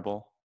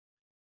incredible.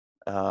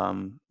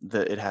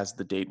 It has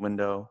the date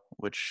window,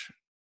 which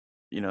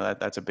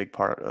that's a big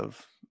part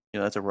of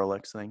that's a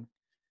Rolex thing.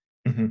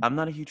 Hmm. I'm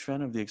not a huge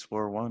fan of the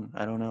Explorer One.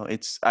 I don't know.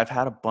 I've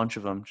had a bunch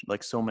of them,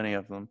 like so many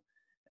of them,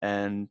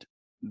 and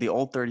the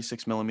old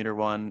 36 millimeter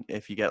one.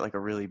 If you get like a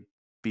really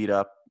beat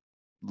up,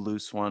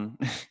 loose one,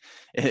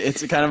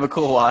 it's a kind of a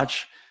cool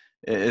watch.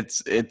 It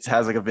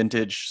has like a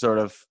vintage sort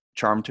of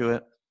charm to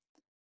it,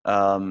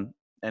 um,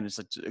 and it's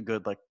a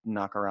good like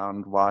knock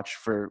around watch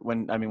for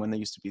when they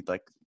used to be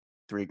like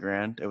 3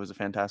 grand. It was a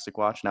fantastic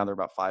watch. Now they're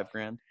about 5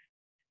 grand.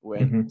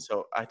 When Hmm.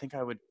 so I think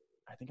I would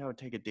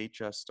take a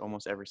Datejust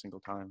almost every single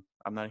time.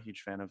 I'm not a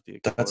huge fan of the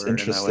That's Explorer in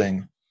that way.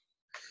 interesting.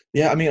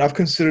 Yeah, I mean, I've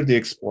considered the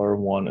Explorer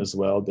one as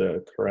well,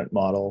 the current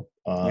model.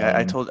 Yeah,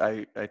 I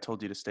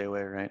told you to stay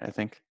away, right? I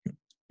think.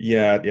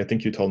 Yeah, I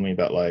think you told me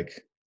that like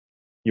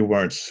you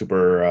weren't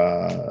super,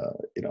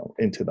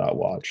 into that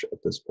watch at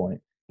this point.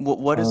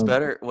 What is Um,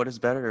 better? What is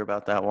better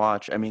about that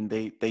watch? I mean,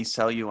 they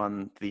sell you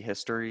on the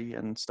history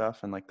and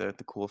stuff, and like the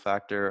cool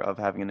factor of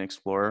having an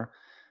Explorer.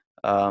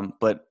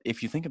 But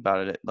if you think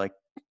about it, like,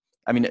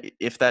 I mean,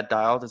 if that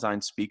dial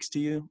design speaks to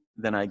you,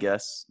 then I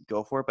guess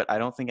go for it. But I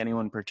don't think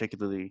anyone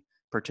particularly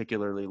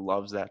particularly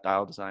loves that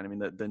dial design. I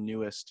mean, the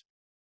newest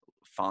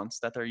fonts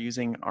that they're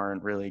using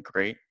aren't really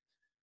great.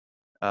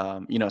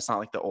 It's not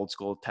like the old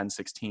school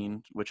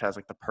 1016, which has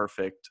like the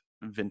perfect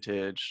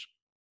vintage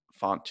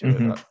font to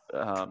it.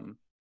 Hmm.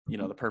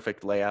 The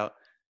perfect layout.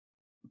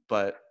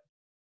 But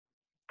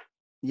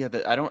yeah,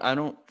 I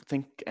don't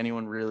think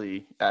anyone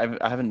really. I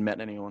haven't met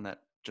anyone that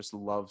just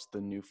loves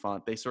the new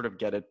font. They sort of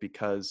get it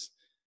because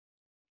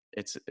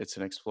it's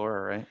an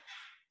Explorer, right?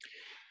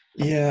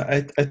 Yeah,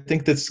 I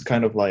think that's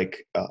kind of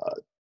like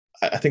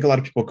I think a lot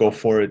of people go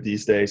for it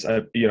these days.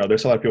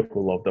 There's a lot of people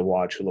who love the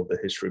watch, who love the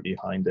history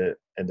behind it,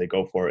 and they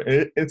go for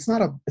it. It's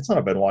not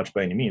a bad watch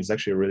by any means. It's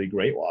actually a really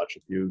great watch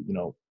if you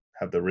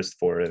have the wrist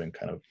for it and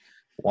kind of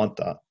want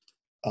that.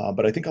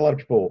 But I think a lot of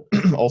people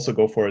also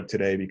go for it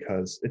today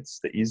because it's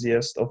the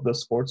easiest of the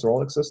sports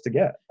Rolexes to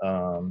get.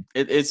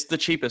 It's the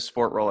cheapest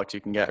sport Rolex you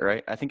can get,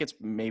 right? I think it's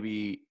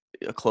maybe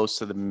close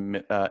to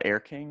the Air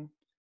King.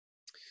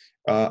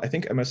 I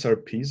think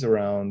MSRP is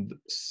around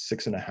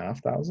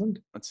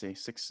 6,500. Let's see,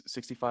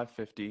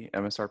 6550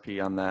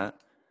 MSRP on that,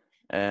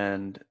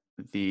 and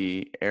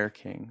the Air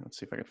King. Let's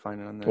see if I can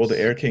find it on Well, the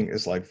this. Air King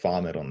is like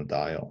vomit on the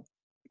dial.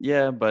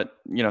 Yeah, but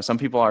some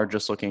people are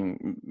just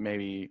looking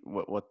maybe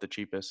what the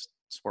cheapest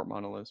sport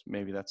model is.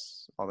 Maybe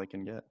that's all they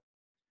can get.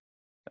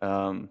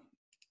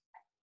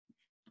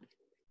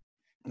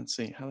 Let's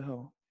see, how the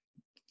hell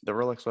the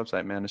Rolex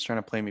website, man, is trying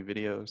to play me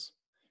videos.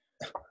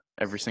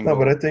 Every No,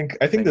 but I single think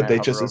thing the I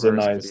Datejust hover is a over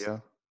is a nice.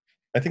 video.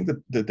 I think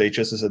the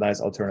Datejust is a nice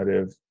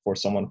alternative for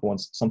someone who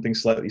wants something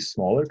slightly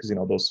smaller because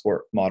those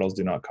sport models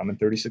do not come in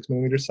 36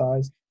 millimeter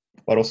size,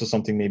 but also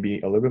something maybe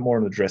a little bit more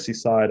on the dressy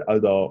side.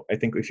 Although I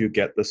think if you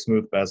get the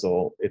smooth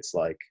bezel, it's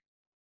like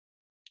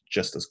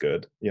just as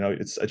good.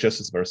 It's just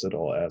as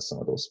versatile as some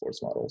of those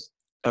sports models.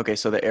 Okay,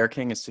 so the Air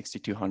King is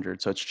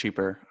 6,200, so it's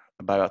cheaper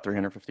by about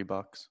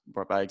 $350,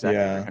 or by exactly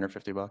Yeah,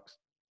 $350.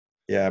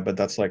 yeah, but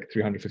that's like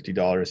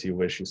 $350 you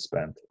wish you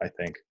spent, I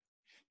think.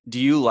 Do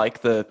you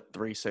like the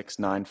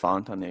 369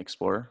 font on the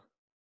Explorer?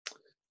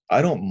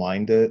 I don't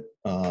mind it.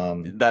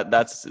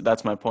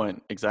 That's my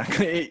point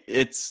exactly.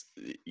 It's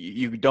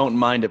you don't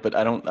mind it, but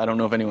I don't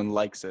know if anyone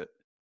likes it.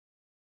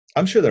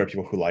 I'm sure there are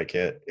people who like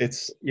it.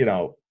 It's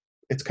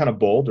kind of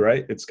bold,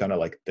 right? It's kind of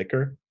like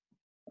thicker.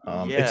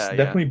 It's Yeah, yeah,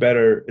 definitely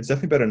better. It's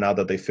definitely better now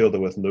that they filled it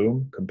with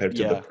Lume compared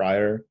to the yeah.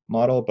 prior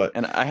model. But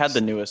And I had the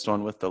newest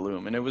one with the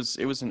Lume, and it was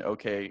an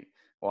okay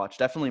watch.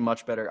 Definitely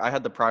much better. I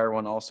had the prior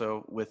one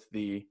also with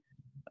the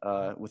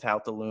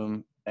without the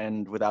Lume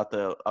and without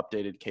the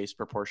updated case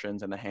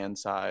proportions and the hand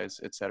size,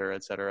 et cetera,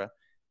 et cetera.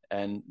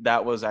 And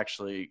that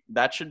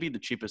should be the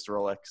cheapest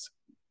Rolex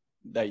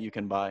that you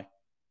can buy.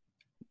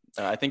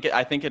 I think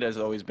it has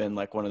always been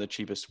like one of the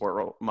cheapest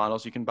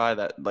models you can buy.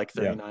 That like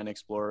yeah, 39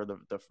 Explorer,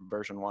 the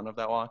version 1 of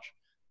that watch,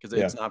 because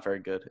yeah, it's not very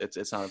good.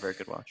 It's not a very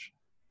good watch.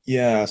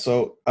 yeah.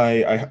 So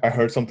I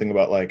heard something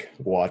about like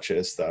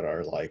watches that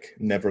are like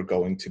never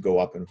going to go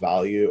up in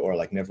value or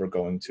like never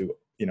going to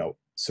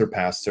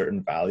surpass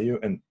certain value,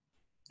 and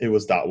it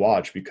was that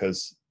watch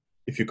because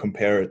if you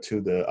compare it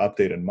to the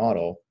updated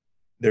model,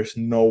 there's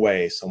no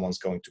way someone's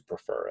going to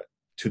prefer it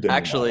to the new model.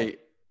 Actually,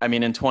 I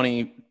mean, in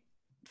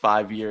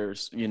 25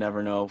 years, you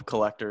never know.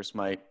 Collectors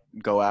might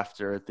go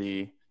after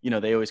they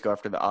always go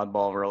after the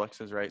oddball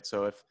Rolexes, right?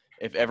 So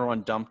if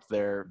everyone dumped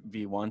their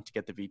V1 to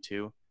get the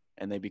V2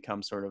 and they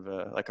become sort of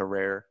a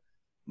rare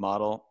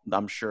model,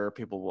 I'm sure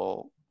people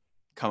will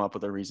come up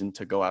with a reason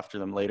to go after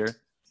them later.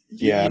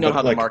 You Yeah, know but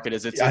how the like market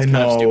is. It's I kind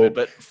of stupid, know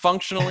but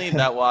functionally,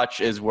 that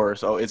watch is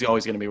worse. Oh, it's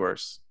always going to be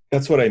worse.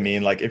 that's what I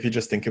mean. Like if you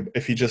just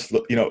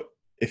look,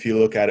 if you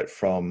look at it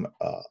from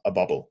a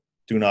bubble,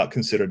 do not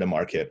consider the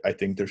market. I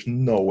think there's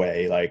no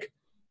way like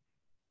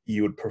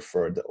you would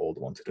prefer the old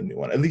one to the new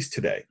one, at least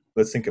today.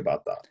 Let's think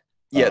about that.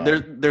 Yeah,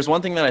 there's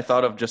one thing that I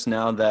thought of just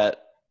now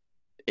that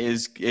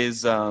is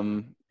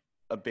a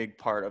big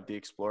part of the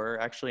Explorer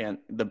actually, and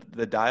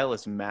the dial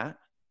is matte,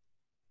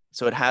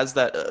 so it has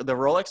that. The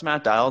Rolex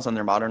matte dials on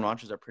their modern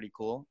watches are pretty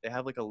cool. They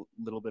have like a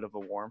little bit of a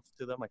warmth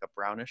to them, like a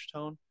brownish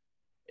tone.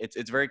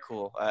 It's very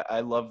cool. I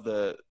love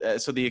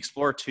so the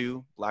Explorer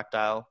 2 black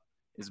dial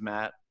is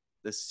matte.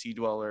 The Sea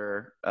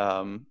Dweller,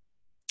 the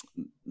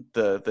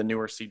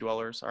newer Sea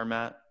Dwellers are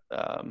matte.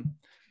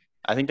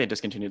 I think they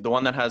discontinued the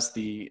one that has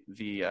the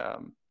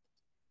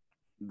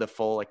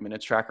full like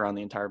minutes tracker on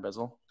the entire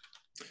bezel.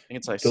 I think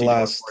it's like the Sea Dweller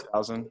last,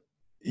 4000.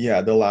 yeah,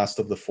 the last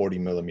of the 40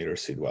 millimeter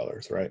sea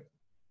dwellers, right?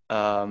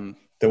 Um,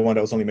 The one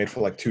that was only made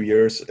for like 2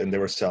 years, and they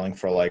were selling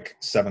for like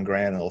 7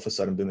 grand, and all of a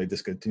sudden, then they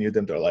discontinued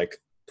them. They're like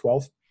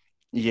 12.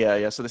 yeah,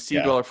 yeah. So the Sea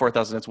Yeah, Dweller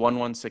 4000, it's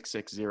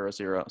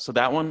 116600. So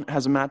that one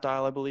has a matte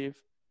dial, I believe.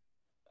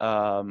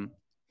 Um,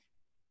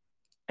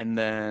 and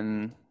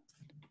then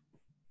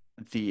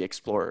the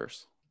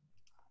Explorers.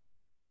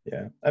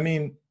 yeah. I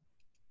mean,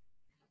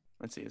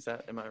 Let's see.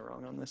 Am I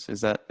wrong on this?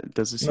 Does the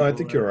no, I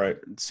think you're right.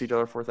 Sea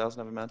Dweller 4000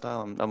 have a matte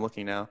dial? I'm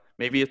looking now.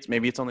 Maybe it's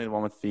only the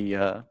one with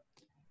the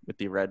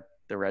red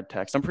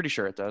text. I'm pretty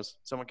sure it does.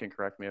 Someone can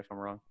correct me if I'm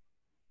wrong.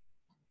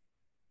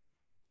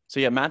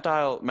 So yeah, matte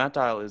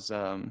dial is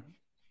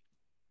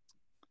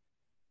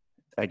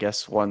I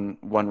guess one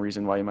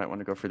reason why you might want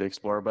to go for the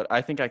Explorer. But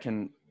I think I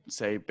can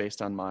say,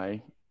 based on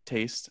my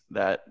taste,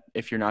 that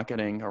if you're not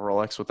getting a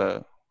Rolex with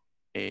a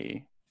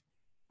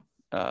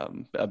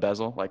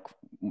bezel, like,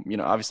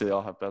 obviously they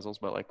all have bezels,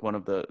 but like one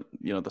of the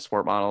the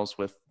sport models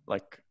with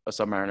like a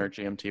Submariner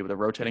GMT with a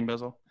rotating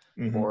bezel,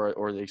 Hmm.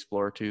 or the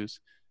Explorer 2s.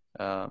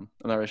 I'm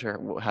not really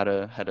sure how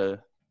to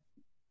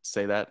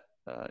say that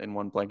in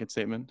one blanket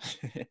statement,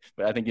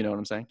 but I think you know what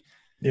I'm saying.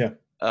 Yeah.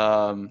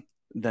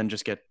 Then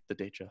just get the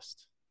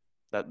Datejust.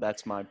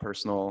 That's my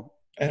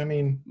And I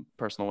mean,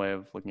 personal way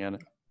of looking at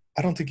it.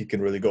 I don't think you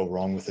can really go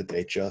wrong with a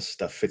Datejust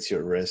that fits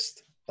your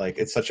wrist. Like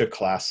it's such a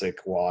classic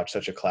watch,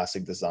 such a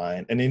classic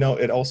design, and it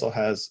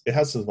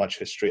has as much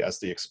history as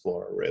the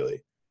Explorer.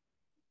 Really,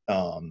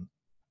 um,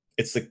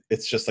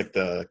 it's just like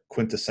the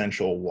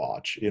quintessential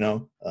watch.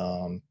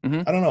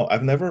 Hmm. I don't know.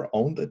 I've never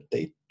owned a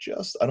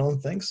Datejust. I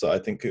don't think so. I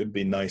think it would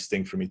be a nice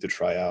thing for me to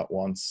try out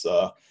once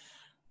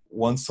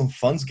some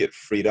funds get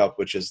freed up,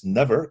 which is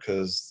never,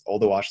 because all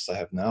the watches I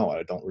have now,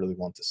 I don't really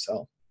want to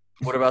sell.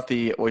 What about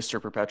the Oyster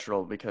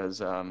Perpetual?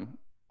 Because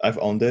I've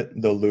owned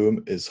it. The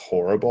loom is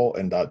horrible,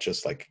 and that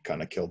just like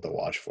kind of killed the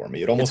watch for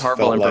me. It it's almost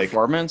horrible felt in like,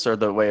 performance, or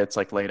the way it's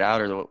like laid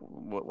out, or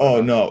what oh about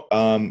it?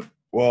 no.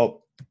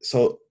 Well,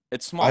 so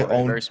It's I small, right?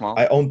 own Very small.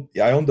 I own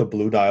yeah, I own the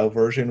blue dial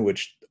version,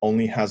 which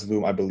only has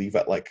loom, I believe,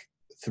 at like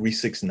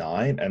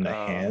 369 and the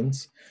Uh,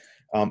 hands.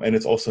 And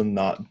it's also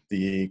not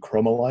the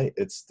Chromolite.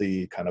 It's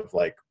the kind of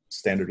like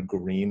standard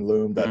green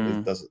loom that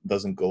mm,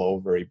 doesn't glow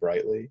very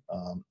brightly.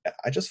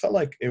 I just felt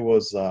like it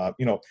was,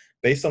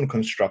 based on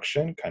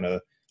construction, kind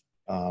of,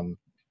 um,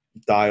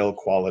 dial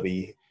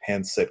quality,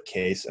 handset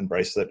case, and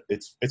bracelet.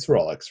 It's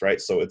Rolex, right?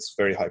 So it's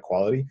very high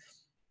quality.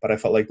 But I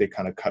felt like they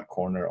kind of cut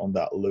corner on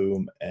that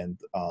loom, and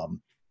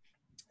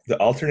the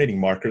alternating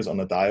markers on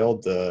the dial,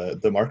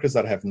 the markers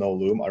that have no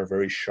loom are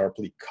very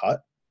sharply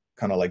cut,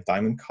 kind of like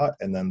diamond cut,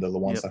 and then the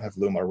ones yep. that have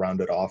loom are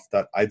rounded off.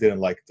 That I didn't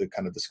like the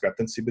kind of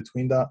discrepancy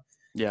between that.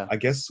 Yeah. I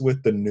guess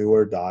with the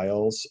newer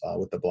dials,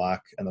 with the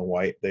black and the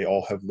white, they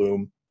all have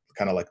loom,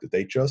 kind of like the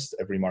Datejust.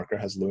 Every marker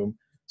has loom,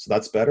 so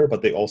that's better.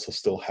 But they also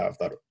still have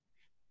that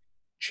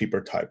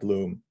cheaper type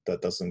loom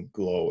that doesn't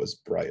glow as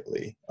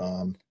brightly.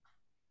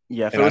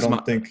 Yeah. And I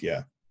don't think,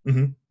 yeah.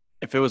 Hmm.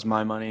 If it was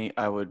my money,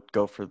 I would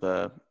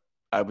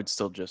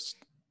still just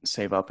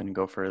save up and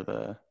go for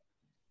the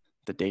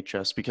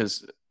Datejust,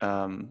 because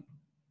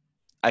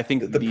I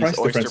think The these price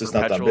Oyster difference is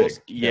not that big. Perpetuals,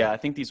 Yeah. yeah, I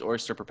think these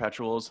Oyster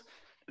Perpetuals,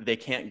 they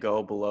can't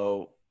go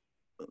below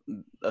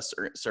a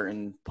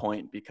certain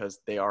point,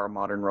 because they are a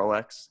modern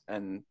Rolex,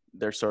 and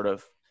they're sort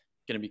of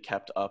going to be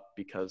kept up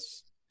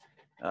because,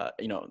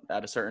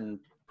 at a certain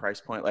price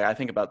point. Like I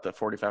think about the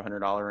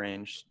 $4,500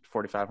 range,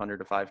 4,500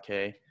 to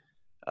 5K.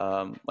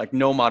 Like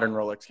no modern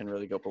Rolex can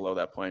really go below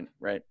that point,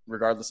 right?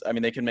 Regardless, I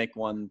mean, they can make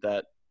one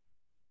that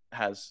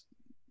has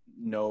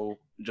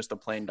just a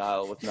plain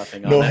dial with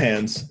nothing on No it.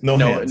 hands. No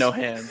No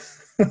hands.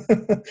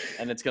 hands.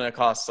 And it's going to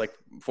cost like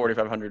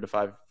 4,500 to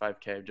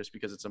 5K just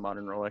because it's a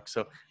modern Rolex.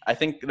 So I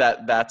think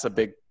that that's a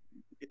big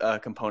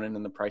component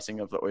in the pricing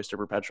of the Oyster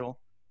Perpetual.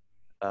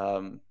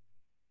 Um,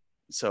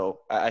 so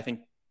I think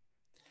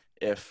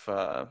if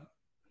I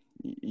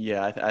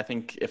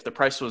think if the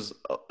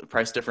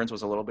price difference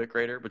was a little bit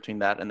greater between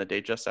that and the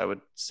Datejust, I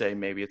would say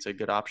maybe it's a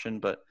good option,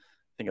 but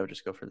I think I would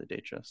just go for the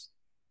Datejust.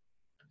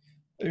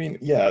 I mean,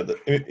 yeah,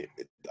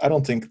 I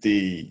don't think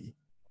the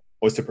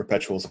Oyster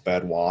Perpetual is a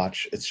bad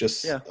watch. It's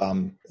just, Yeah.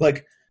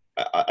 like,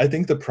 I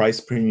think the price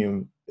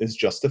premium is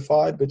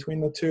justified between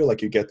the two.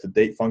 Like, you get the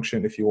date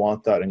function if you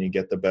want that, and you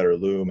get the better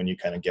loom, and you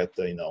kind of get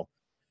the,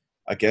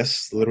 I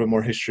guess, a little bit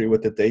more history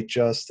with the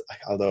Datejust,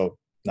 although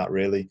not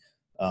really.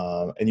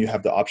 And you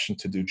have the option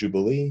to do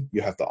Jubilee.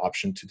 You have the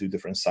option to do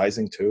different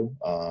sizing too.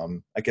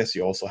 I guess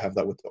you also have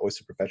that with the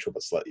Oyster Perpetual,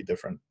 but slightly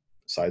different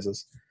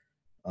sizes.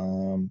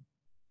 Um,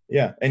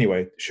 yeah.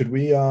 Anyway, should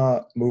we move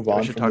Yeah, we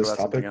on should from talk this about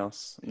something topic?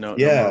 else. No more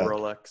Yeah.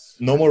 Rolex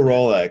No for more today.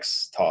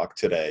 Rolex talk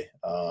today.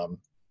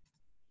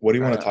 What do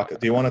you want to talk?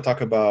 Do you want to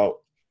talk about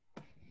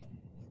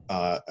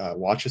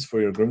watches for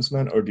your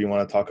groomsmen, or do you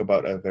want to talk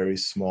about a very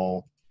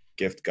small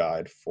gift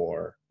guide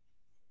for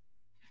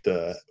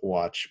the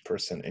watch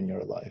person in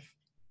your life?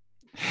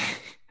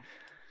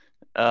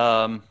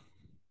 um,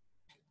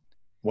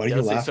 Why do yeah,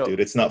 you let's see. laugh, So, dude?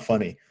 It's not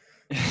funny.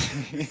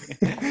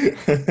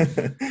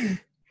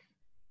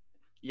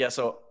 yeah.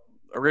 So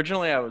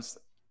originally, I was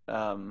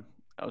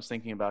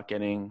thinking about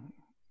getting.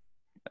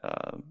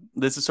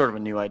 This is sort of a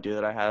new idea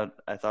that I had.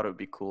 I thought it would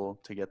be cool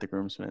to get the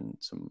groomsmen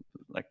some,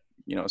 like,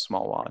 a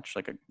small watch,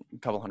 like a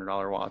couple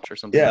 $100 watch or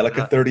something Yeah, like like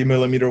a that. 30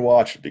 millimeter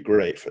watch would be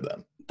great for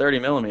them. 30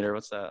 millimeter.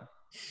 What's that?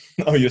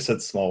 Oh, you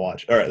said small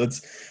watch. All right,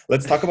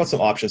 let's talk about some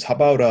options. How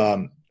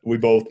about we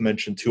both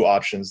mentioned two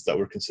options that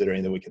we're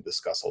considering, then we can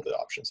discuss all the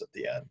options at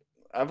the end.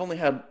 I've only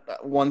had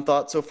one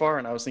thought so far,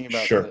 and I was thinking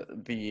about Sure.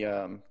 the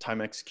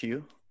Timex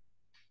Q,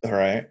 All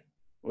right.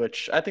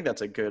 which I think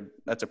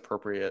that's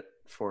appropriate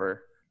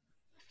for,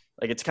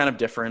 like, it's kind of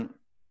different,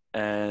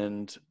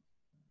 and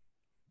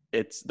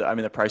I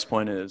mean, the price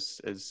point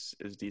is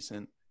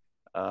decent.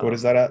 What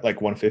is that at? Like I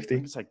think 150?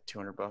 it's like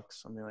 $200,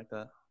 something like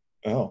that.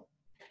 Oh.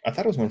 I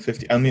thought it was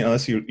 150. I mean,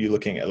 unless you're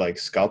looking at like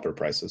scalper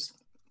prices.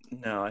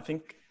 No, I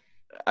think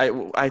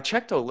I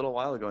checked a little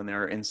while ago and they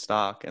were in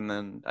stock, and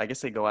then I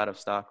guess they go out of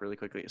stock really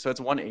quickly. So it's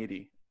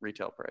 180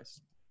 retail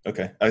price.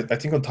 Okay. I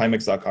think on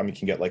Timex.com you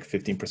can get like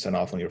 15%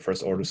 off on your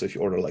first order. So if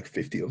you order like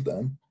 50 of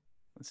them.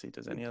 Let's see,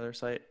 does any other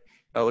site?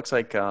 Oh, it looks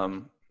like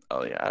oh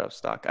yeah, out of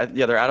stock.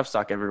 Yeah, they're out of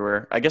stock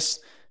everywhere. I guess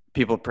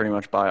people pretty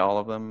much buy all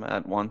of them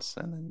at once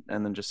and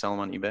then just sell them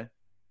on eBay.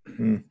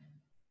 Hmm.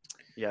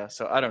 Yeah,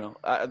 so I don't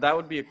know. That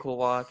would be a cool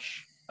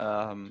watch.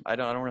 I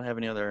don't really have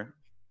any other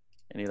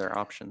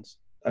options.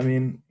 I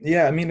mean,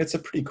 yeah, I mean it's a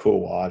pretty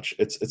cool watch.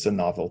 It's a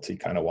novelty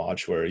kind of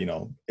watch where, you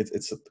know,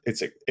 it's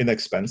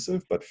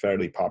inexpensive but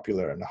fairly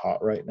popular and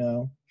hot right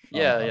now.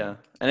 Yeah, yeah,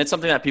 and it's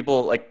something that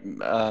people like.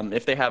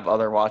 If they have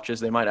other watches,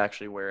 they might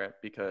actually wear it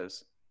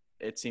because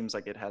it seems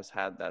like it has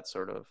had that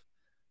sort of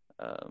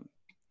um,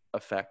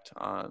 effect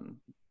on,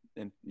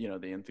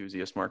 the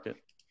enthusiast market.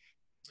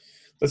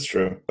 That's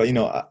true. But you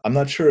know, I'm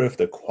not sure if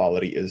the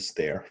quality is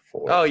there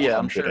for Oh yeah,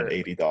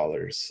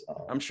 $180.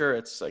 I'm sure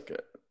it's like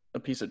a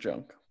piece of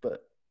junk,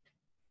 but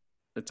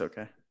it's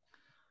okay.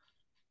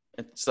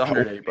 It's What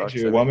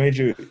 $180. what made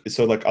you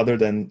so like other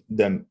than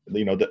them,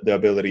 you know, the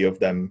ability of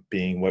them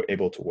being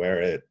able to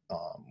wear it,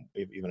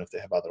 even if they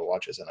have other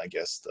watches, and I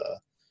guess the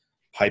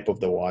hype of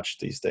the watch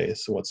these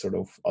days. So what sort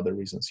of other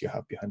reasons you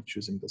have behind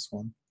choosing this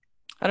one?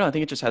 I don't know. I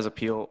think it just has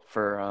appeal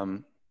for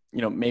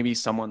maybe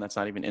someone that's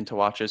not even into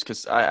watches.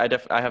 Because I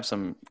have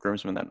some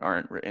groomsmen that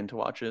aren't into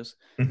watches.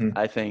 Hmm.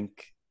 I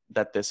think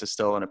that this is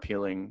still an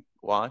appealing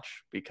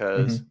watch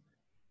because Hmm.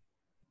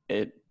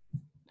 it,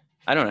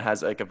 I don't know, it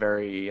has like a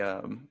very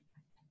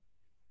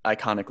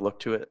iconic look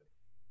to it,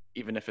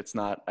 even if it's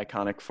not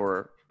iconic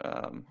for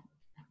I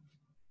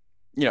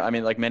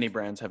mean, like many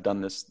brands have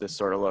done this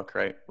sort of look,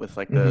 right? With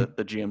like Hmm.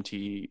 the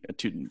GMT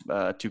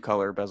two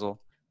color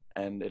bezel,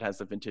 and it has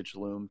the vintage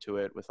lume to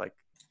it with like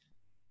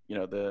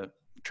the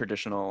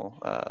traditional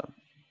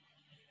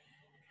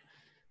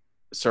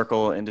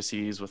circle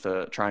indices with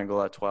a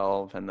triangle at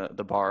 12 and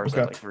the bars at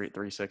Okay. like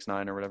 3, 6,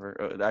 9 or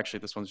whatever. Actually,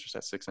 this one's just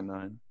at 6 and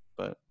 9,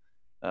 but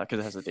because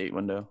it has a date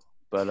window.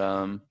 But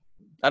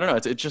I don't know.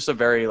 It's just a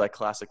very like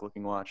classic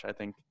looking watch. I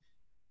think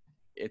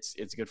it's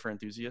good for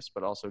enthusiasts,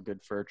 but also good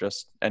for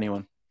just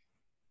anyone.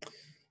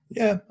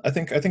 Yeah, I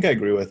think I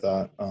agree with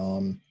that.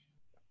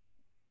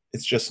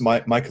 It's just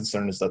my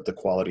concern is that the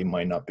quality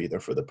might not be there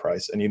for the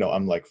price, and you know,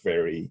 I'm like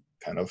very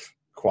kind of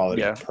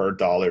quality Yeah. per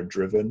dollar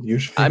driven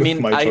usually I with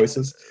mean, my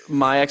choices.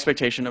 my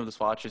expectation of this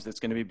watch is it's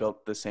going to be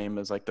built the same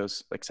as like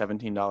those like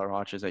 $17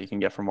 watches that you can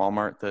get from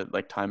Walmart, the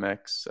like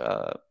Timex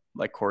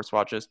like Quartz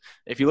watches.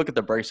 If you look at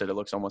the bracelet, it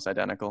looks almost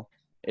identical.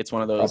 It's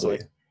one of those Probably,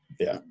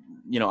 like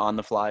yeah. on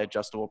the fly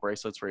adjustable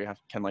bracelets where you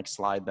can like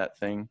slide that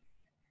thing.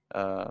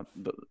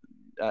 But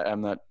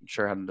I'm not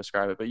sure how to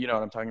describe it, but you know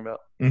what I'm talking about.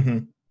 Hmm.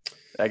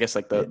 I guess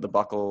like Yeah. the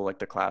buckle, like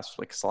the clasp,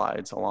 like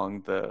slides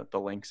along the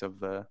links of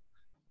the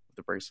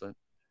bracelet.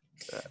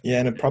 Yeah,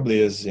 and it probably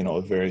is, you know,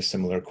 a very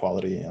similar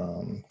quality,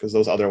 because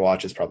those other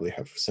watches probably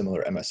have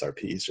similar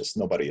MSRPs. Just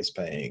nobody is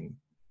paying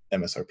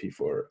MSRP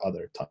for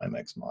other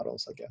Timex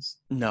models, I guess.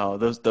 No,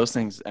 those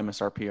things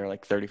MSRP are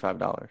like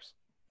 $35.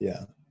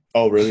 Yeah.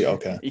 Oh, really?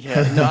 Okay.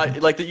 Yeah, no,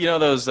 like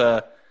those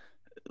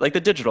like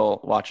the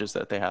digital watches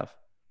that they have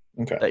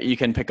Okay. that you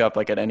can pick up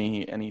like at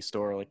any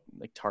store like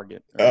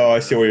Target Oh, I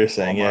see what or you're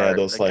saying. Yeah, Walmart,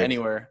 those like like,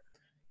 anywhere.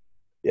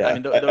 I yeah,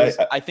 mean, I, those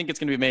I think it's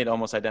going to be made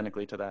almost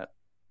identically to that.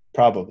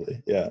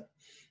 probably, yeah.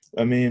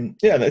 I mean,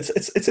 yeah,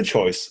 it's a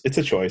choice. It's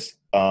a choice.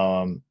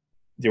 Do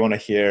you want to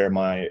hear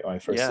my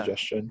first Yeah,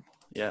 suggestion?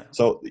 yeah,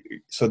 So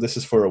so this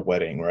is for a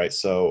wedding, right?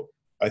 So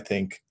I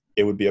think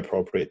it would be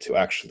appropriate to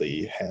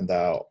actually hand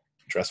out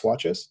dress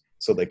watches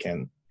so they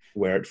can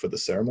wear it for the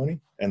ceremony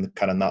and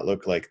kind of not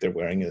look like they're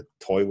wearing a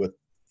toy with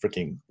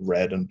freaking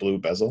red and blue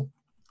bezel.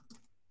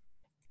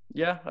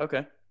 yeah.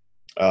 Okay.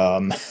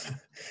 Um,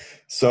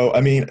 so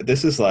I mean,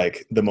 this is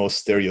like the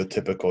most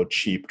stereotypical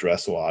cheap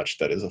dress watch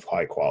that is of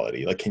high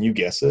quality. Like, can you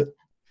guess it?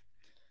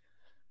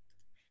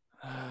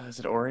 Is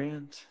it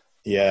Orient?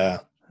 Yeah,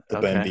 the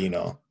Okay.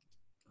 Bambino.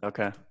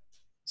 Okay.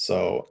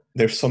 So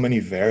there's so many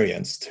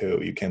variants too.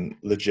 You can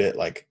legit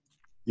like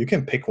you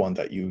can pick one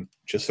that you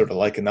just sort of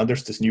like. And now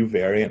there's this new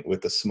variant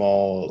with the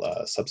small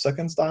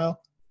sub-seconds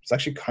dial. It's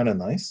actually kind of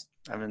nice.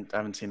 I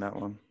haven't seen that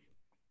one.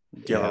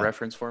 Do you have a Yeah.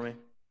 reference for me?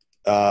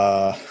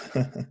 Uh,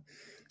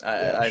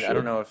 yeah, I don't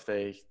sure. know if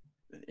they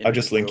I'll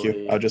just link you. I'll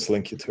individually. just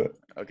link you to it.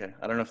 Okay,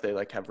 I don't know if they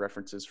like have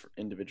references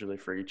individually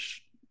for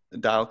each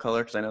dial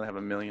color because I know they have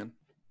a million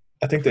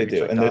I think for they each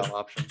do. like And dial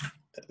option.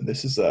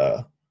 this is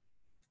a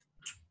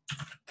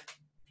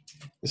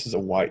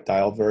white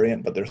dial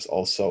variant, but there's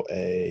also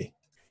a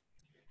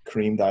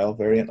cream dial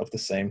variant of the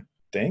same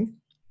thing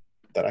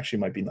that actually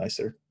might be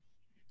nicer.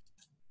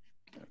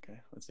 Okay,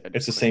 let's see. I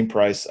It's just the clicked. same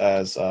price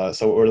as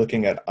so we're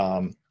looking at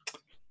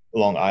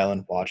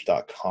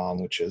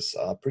longislandwatch.com, which is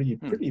a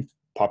Hmm, pretty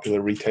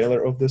popular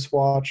retailer of this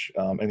watch.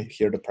 And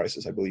here the price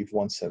is, I believe,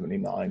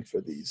 179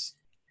 for these.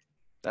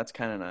 that's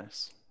kind of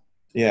nice.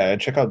 Yeah, and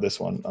check out this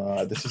one.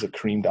 This is a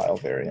cream dial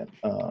variant.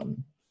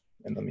 And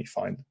let me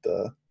find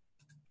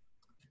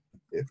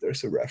if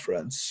there's a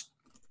reference.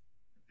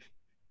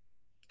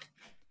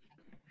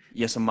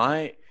 Yeah, so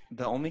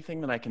the only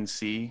thing that I can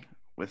see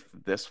with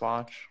this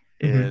watch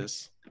Mm-hmm.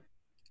 is,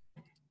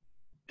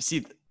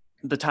 see,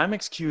 the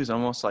Timex Q is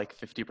almost like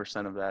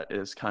 50% of that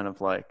is kind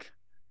of like,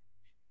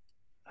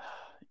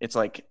 it's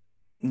like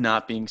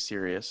not being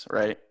serious,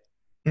 right?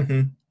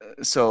 Mm-hmm.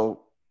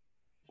 So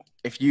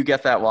if you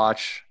get that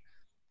watch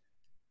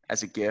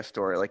as a gift,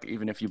 or like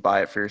even if you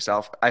buy it for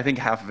yourself, I think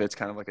half of it's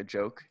kind of like a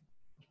joke.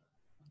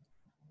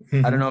 I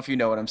don't Mm-hmm. know if you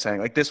know what I'm saying.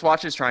 Like this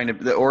watch is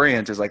the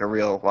Orient is like a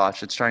real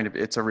watch.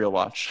 It's a real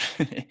watch.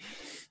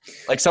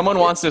 Like someone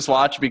Yeah. wants this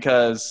watch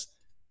because,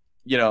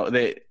 you know,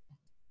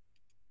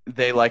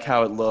 they like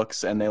how it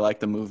looks and they like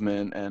the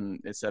movement and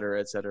et cetera,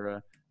 et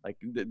cetera. Like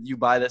you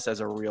buy this as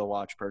a real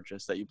watch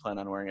purchase that you plan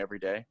on wearing every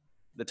day.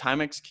 The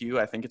Timex Q,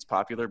 I think it's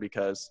popular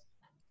because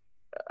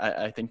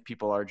I think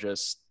people are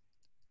just,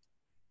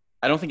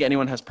 I don't think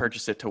anyone has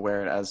purchased it to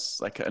wear it as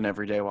like an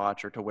everyday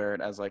watch, or to wear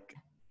it as like,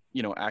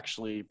 you know,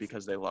 actually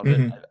because they love it.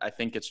 Mm-hmm. I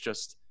think it's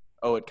just,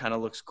 oh, it kind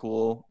of looks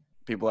cool.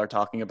 People are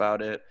talking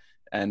about it,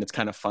 and it's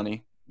kind of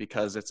funny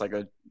because it's like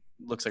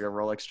looks like a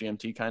Rolex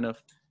GMT kind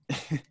of.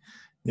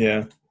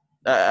 Yeah.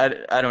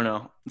 I don't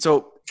know.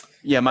 So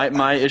yeah,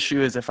 my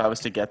issue is if I was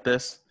to get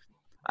this,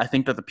 I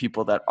think that the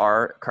people that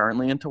are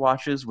currently into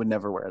watches would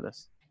never wear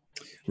this.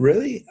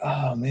 Really?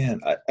 Oh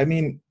man. I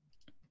mean,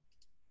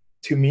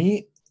 to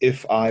me,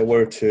 if I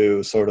were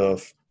to sort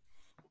of,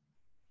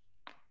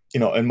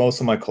 and most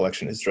of my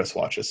collection is dress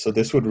watches, so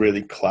this would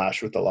really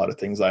clash with a lot of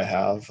things I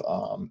have,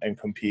 and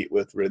compete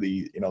with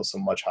really,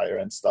 some much higher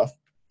end stuff.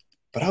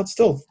 But I'd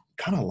still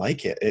kind of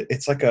like it.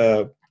 It's like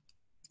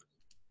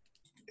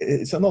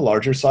it's on the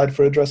larger side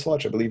for a dress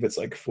watch. I believe it's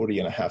like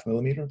 40.5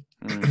 millimeter.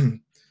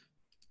 Mm.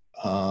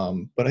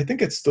 But I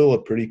think it's still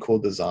a pretty cool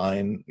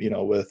design,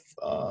 with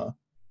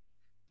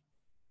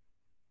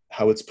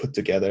how it's put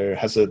together. It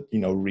has a,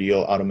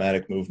 real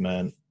automatic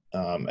movement.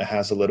 It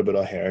has a little bit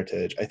of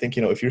heritage. I think,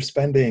 if you're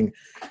spending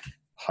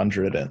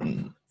 100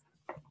 and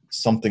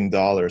something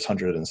dollars,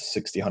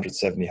 160,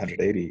 170,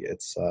 180,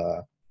 it's,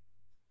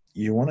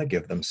 you want to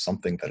give them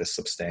something that is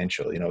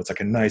substantial. It's like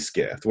a nice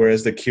gift.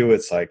 Whereas the Q,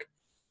 it's like,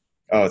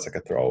 oh, it's like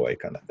a throwaway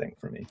kind of thing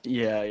for me.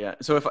 Yeah, yeah.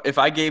 So if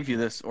I gave you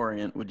this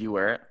Orient, would you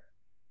wear it?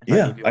 If I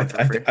Yeah, gave you one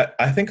for free?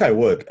 I think I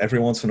would. Every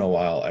once in a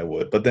while, I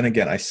would. But then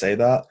again, I say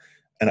that,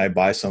 and I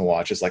buy some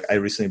watches. Like I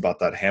recently bought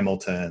that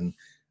Hamilton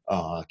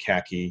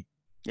khaki,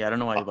 Yeah, I don't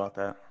know why uh, you bought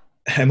that.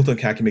 Hamilton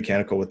khaki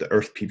mechanical with the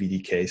Earth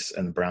PVD case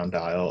and brown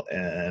dial.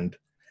 And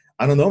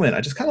I don't know, man. I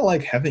just kind of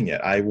like having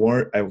it. I've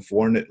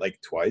worn it like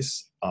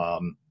twice,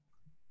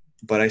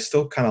 but I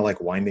still kind of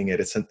like winding it.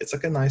 It's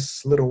like a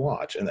nice little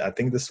watch, and I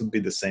think this would be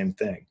the same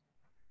thing.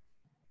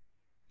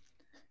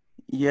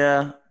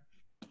 Yeah,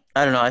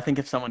 I don't know. I think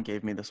if someone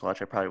gave me this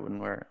watch, I probably wouldn't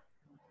wear it.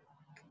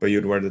 But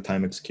you'd wear the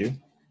Timex Q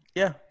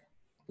Yeah,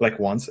 like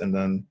once and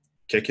then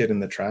kick it in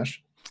the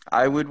trash.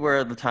 I would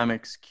wear the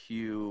Timex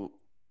Q.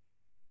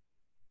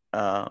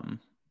 Um,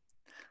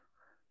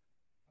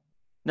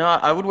 no,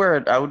 I would wear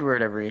it. I would wear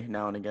it every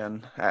now and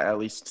again, at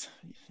least.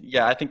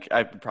 Yeah, I think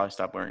I would probably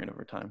stop wearing it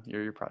over time.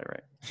 You're probably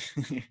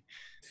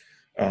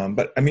right.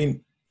 But I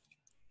mean,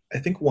 I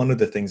think one of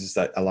the things is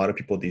that a lot of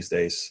people these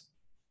days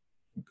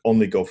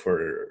only go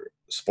for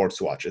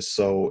sports watches.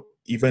 So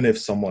even if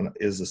someone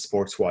is a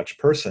sports watch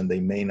person,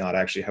 they may not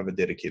actually have a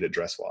dedicated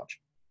dress watch.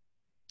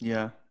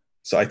 Yeah.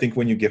 So I think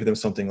when you give them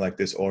something like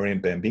this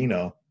Orient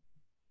Bambino,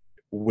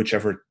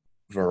 whichever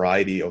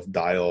variety of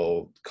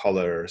dial,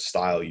 color,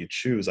 style you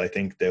choose, I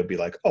think they'll be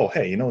like, oh,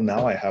 hey,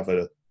 now I have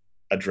a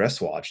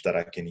dress watch that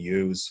I can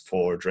use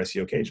for dressy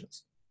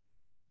occasions.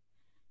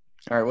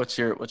 All right. What's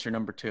your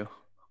number two?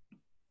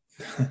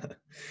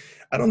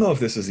 I don't know if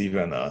this is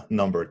even a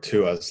number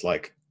two, as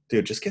like,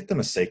 dude, just get them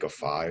a Seiko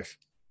 5.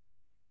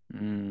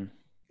 Mm,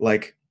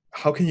 Like,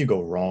 how can you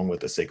go wrong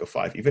with the Seiko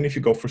 5? Even if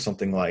you go for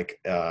something like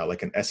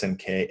an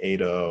SNK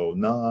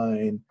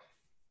 809,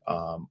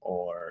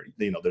 or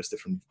there's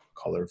different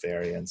color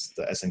variants.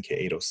 The SNK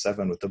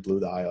 807 with the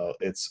blue dial,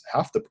 it's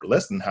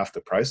less than half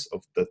the price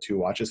of the two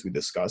watches we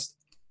discussed.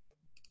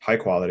 High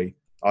quality,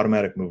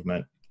 automatic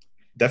movement,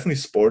 definitely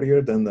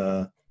sportier than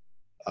the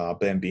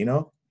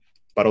Bambino,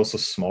 but also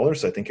smaller.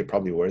 So I think it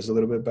probably wears a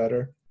little bit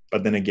better.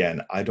 But then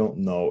again, I don't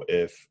know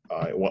if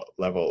what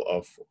level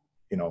of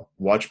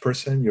watch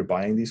person you're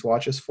buying these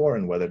watches for,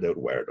 and whether they would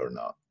wear it or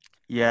not.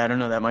 yeah, I don't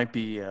know. That might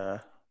be.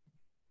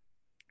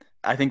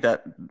 I think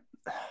that.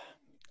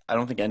 I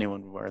don't think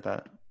anyone would wear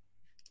that.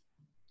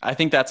 I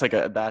think that's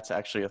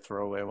actually a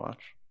throwaway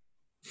watch.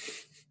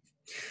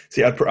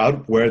 See,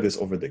 I'd wear this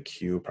over the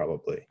Q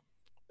probably.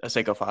 A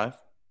Seiko 5.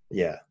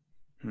 Yeah,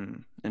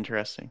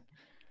 Interesting.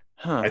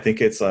 Huh. I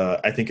think it's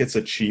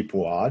a cheap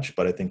watch,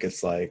 but I think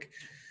it's like,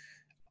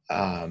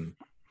 um,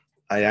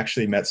 I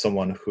actually met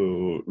someone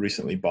who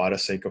recently bought a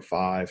Seiko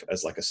 5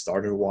 as like a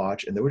starter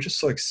watch, and they were just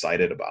so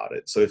excited about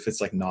it. So if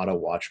it's like not a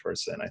watch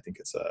person, I think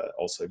it's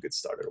also a good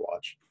starter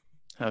watch.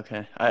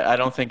 Okay. I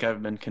don't think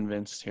I've been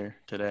convinced here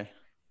today.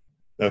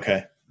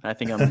 Okay. I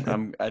think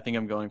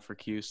I'm going for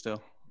Q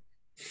still.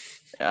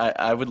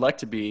 I would like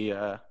to be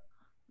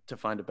to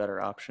find a better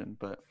option.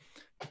 But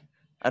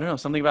I don't know,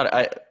 something about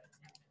it.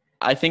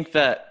 I think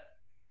that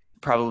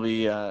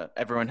probably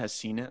everyone has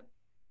seen it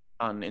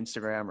on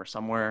Instagram or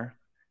somewhere,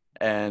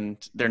 and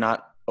they're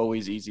not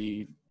always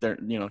easy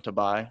to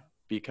buy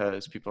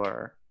because people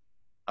are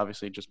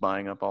obviously just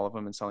buying up all of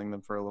them and selling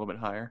them for a little bit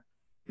higher.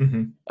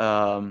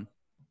 Mm-hmm.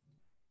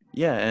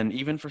 Yeah, and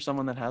even for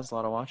someone that has a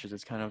lot of watches,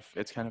 it's kind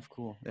of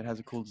cool. It has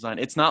a cool design.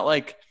 It's not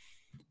like,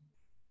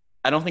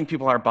 I don't think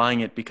people are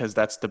buying it because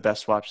that's the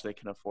best watch they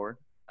can afford.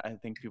 I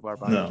think people are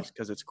buying it just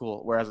because it's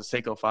cool. Whereas a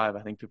Seiko 5,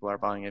 I think people are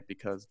buying it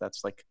because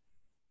that's like,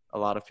 a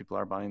lot of people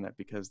are buying that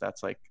because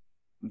that's like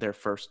their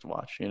first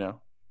watch,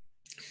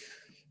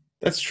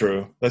 That's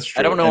true. That's true.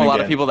 I don't know And a lot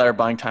again, of people that are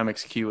buying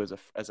Timex Q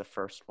as a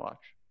first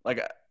watch.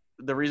 Like,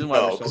 the reason why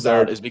they're no, because sold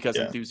out they're is because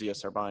yeah.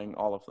 enthusiasts are buying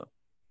all of them.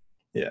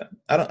 Yeah,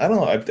 I don't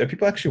know. Are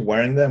people actually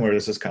wearing them, or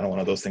is this kind of one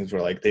of those things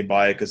where like they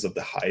buy it because of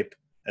the hype,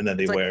 and then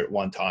they It's like, wear it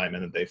one time,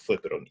 and then they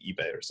flip it on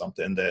eBay or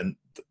something, and then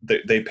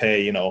they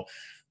pay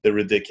the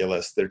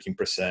ridiculous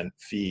 13%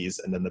 fees,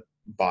 and then the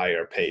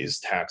buyer pays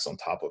tax on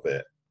top of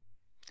it.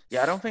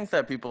 yeah, I don't think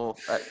that people.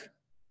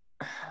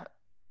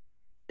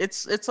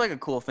 It's like a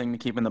cool thing to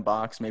keep in the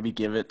box. Maybe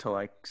give it to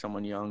like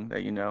someone young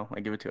that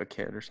like give it to a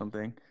kid or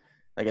something,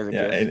 like as a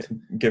Yeah, gift.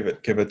 and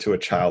give it to a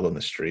child on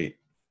the street.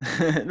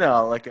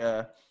 No, like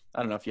I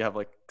don't know if you have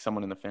like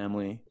someone in the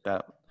family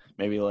that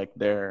maybe like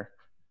their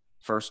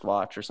first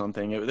watch or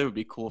something. It would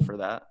be cool for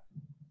that.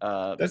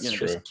 That's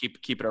true. Just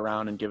keep it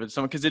around and give it to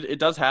someone because it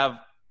does have.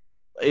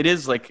 It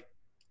is like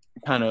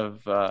kind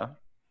of.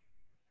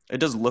 It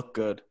does look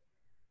good.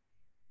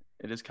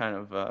 It is kind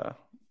of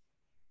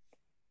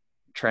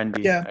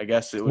trendy. Yeah. I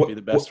guess it would be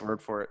What, the what best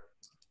word for it.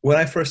 when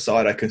I first saw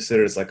it, I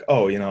considered it's like,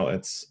 oh,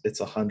 it's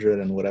 100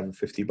 and whatever,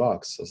 $50. I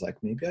was like,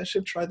 maybe I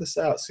should try this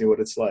out, see what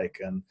it's like.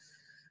 And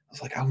I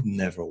was like, I would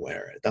never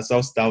wear it. That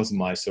was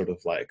my sort of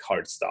like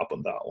hard stop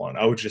on that one.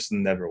 I would just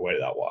never wear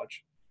that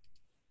watch.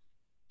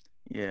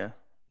 Yeah.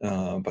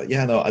 But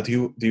yeah, no,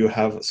 do you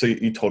have, so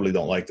you totally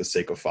don't like the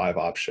Seiko 5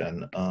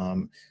 option.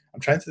 I'm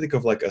trying to think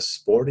of like a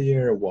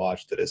sportier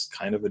watch that is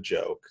kind of a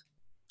joke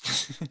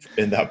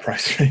in that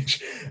price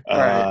range. All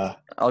right.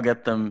 I'll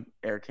get them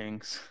Air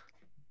Kings.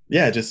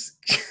 Yeah, just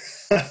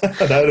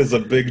that is a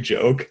big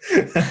joke.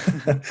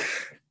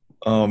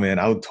 Oh man,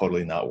 I would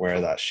totally not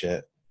wear that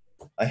shit.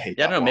 I hate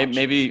Yeah, that no, watch.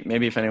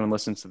 maybe if anyone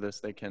listens to this,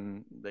 they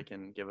can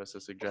give us a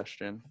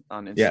suggestion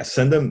on Yeah,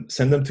 Instagram.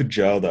 send them to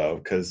Joe though,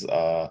 because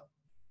that'll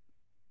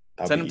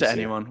Send be them to easier.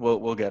 anyone.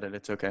 We'll get it.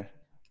 It's okay.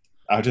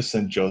 I'll just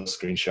send Joe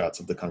screenshots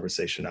of the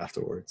conversation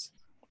afterwards.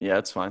 Yeah,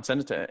 it's fine.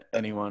 Send it to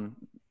anyone,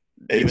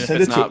 Hey, even if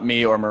send it's it to not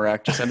me or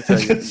Marek. Just send it to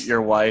just,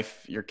 your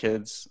wife, your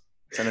kids.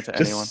 Send it to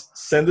anyone. just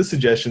send the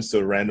suggestions to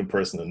a random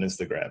person on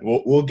Instagram.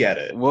 We'll get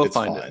it. We'll It's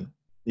find it. fine.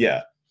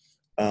 Yeah.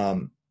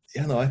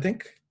 Yeah, no, I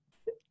think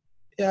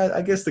yeah,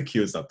 I guess the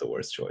Q is not the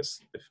worst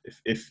choice.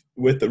 If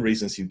with the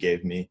reasons you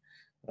gave me,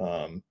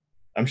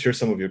 I'm sure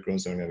some of your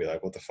grooms are gonna be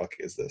like, "What the fuck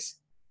is this?"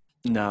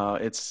 No,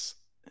 it's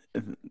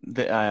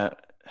they, Are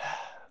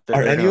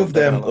any of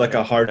they're gonna them love like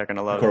it. a They're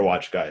gonna love hardcore it.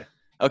 watch guy?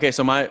 Okay,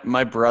 so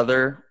my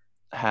brother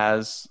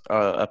has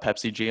a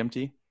Pepsi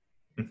GMT,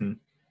 Hmm.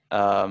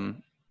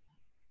 um,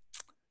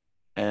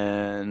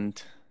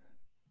 and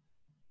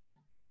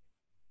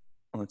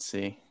let's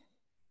see,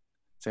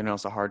 is anyone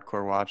else a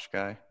hardcore watch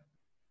guy?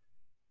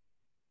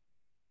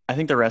 I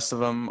think the rest of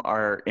them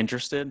are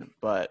interested,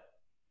 but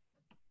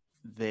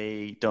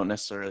they don't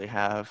necessarily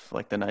have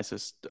like the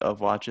nicest of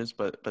watches,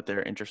 but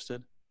they're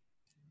interested.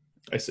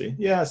 I see.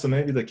 Yeah, so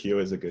maybe the Q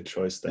is a good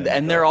choice then.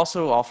 And they're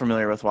also all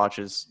familiar with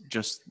watches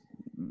just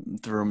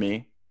through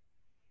me,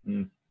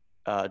 Mm.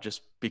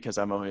 just because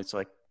I'm always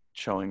like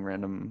showing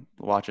random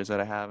watches that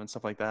I have and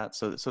stuff like that.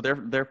 So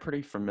they're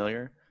pretty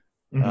familiar,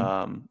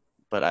 Hmm.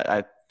 but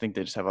I think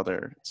they just have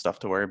other stuff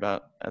to worry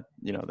about.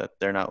 That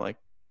they're not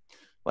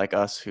like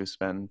us who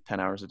spend 10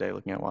 hours a day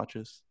looking at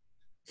watches.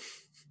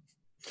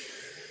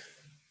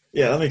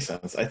 Yeah, that makes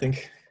sense. I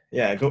think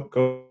yeah,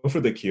 go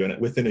for the Q,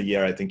 and within a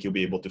year, I think you'll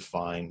be able to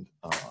find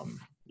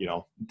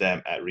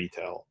them at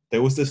retail.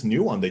 There was this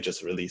new one they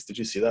just released. Did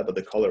you see that? But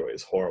the colorway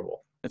is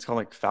horrible. It's called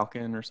like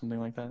Falcon or something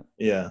like that.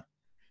 Yeah.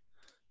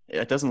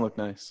 It doesn't look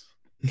nice.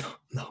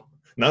 No,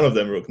 none of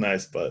them look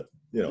nice, but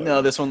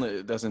No, this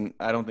one doesn't.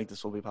 I don't think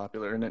this will be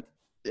popular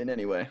in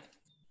any way.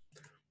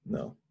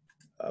 no.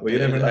 But you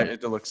never know.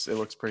 It looks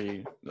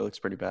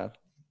pretty bad.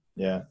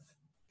 Yeah.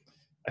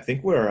 I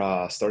think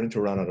we're starting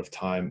to run out of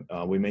time.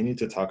 We may need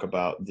to talk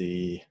about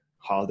the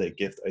holiday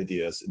gift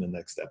ideas in the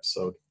next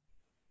episode.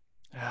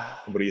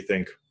 What do you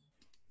think?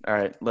 All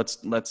right, let's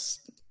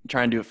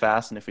try and do it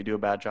fast, and if we do a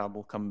bad job,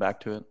 we'll come back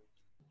to it.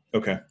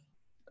 Okay.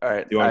 All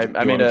right, Do you want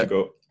I made me to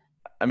go?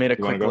 I made a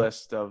You want to quick go?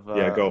 list of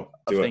Yeah, go.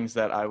 Do it. things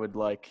that I would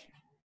like,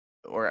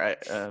 or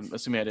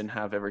assuming I didn't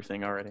have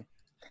everything already.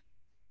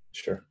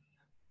 Sure.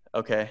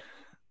 Okay,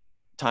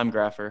 time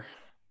grapher.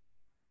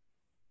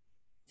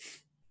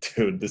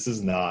 Dude, this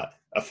is not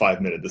a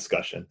 5-minute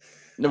discussion.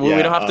 No, we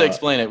Yeah, don't have to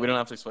explain it. We don't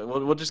have to explain.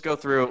 We'll just go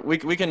through. We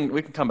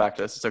can come back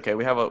to this. It's okay.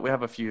 We have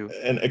a few.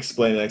 and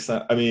explain next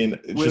time. I mean,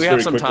 We just have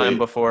very some time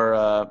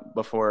quickly.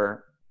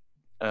 before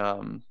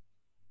um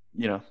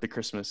the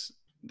Christmas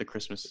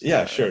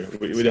Yeah, sure. We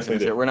season is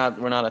definitely here. do. We're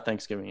not at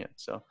Thanksgiving yet,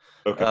 so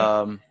Okay.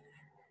 um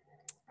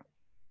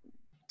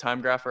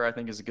Time Grapher I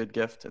think is a good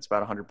gift. It's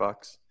about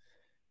 $100.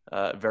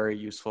 Very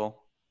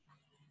useful.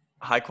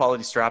 High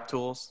quality strap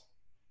tools,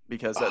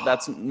 because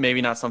that's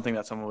maybe not something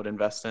that someone would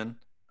invest in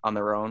on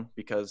their own,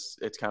 because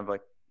it's kind of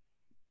like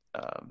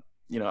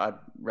I'd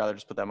rather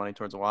just put that money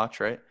towards a watch,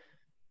 right?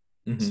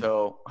 Hmm.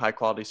 So high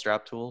quality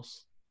strap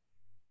tools.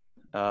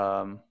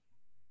 Um,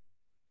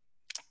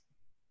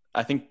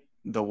 I think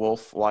the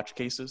Wolf watch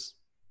cases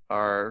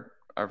are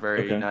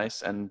very Okay.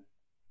 nice and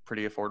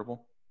pretty affordable.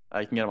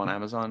 You can get them on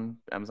Amazon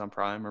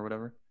Prime or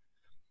whatever.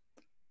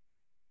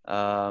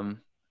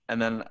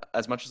 And then,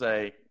 as much as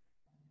I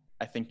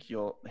think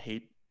you'll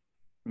hate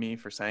me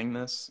for saying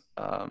this,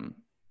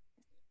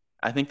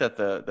 I think that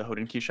the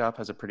Hodinkee shop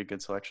has a pretty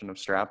good selection of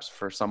straps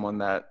for someone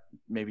that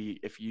maybe,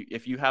 if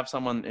you have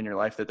someone in your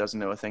life that doesn't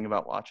know a thing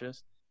about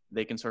watches,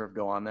 they can sort of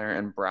go on there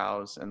and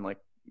browse and like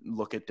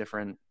look at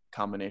different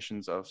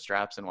combinations of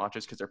straps and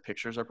watches, because their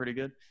pictures are pretty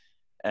good,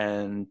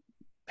 and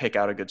pick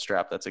out a good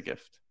strap that's a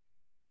gift.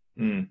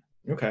 Mm.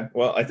 Okay.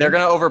 Well, I They're think,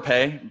 going to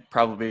overpay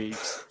probably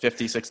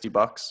 50,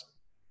 $60,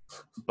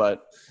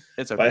 but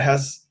it's but it okay.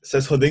 has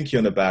says Hodinkee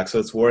on the back, so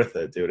it's worth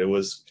it, dude. It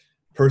was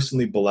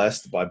personally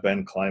blessed by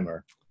Ben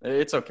Clymer.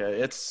 It's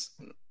okay. It's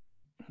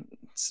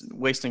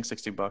wasting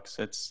 $60.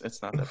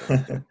 It's not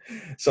that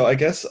big. So I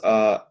guess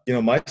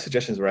my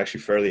suggestions were actually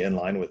fairly in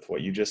line with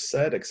what you just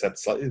said, except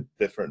slightly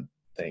different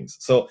things.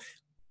 So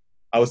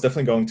I was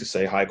definitely going to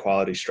say high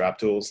quality strap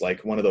tools,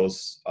 like one of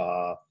those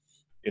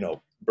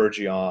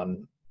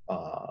Bergeon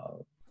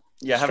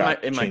Yeah, I have my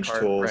strap in my change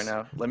cart right tools.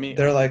 now. Let me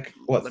They're like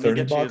what, let me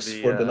 30 get you bucks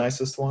the for the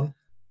nicest one?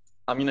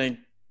 I'm gonna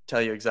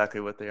tell you exactly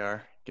what they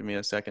are. Give me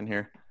a second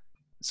here.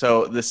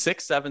 So the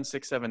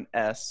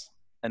 6767S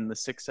and the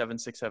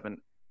 6767F,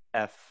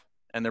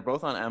 and they're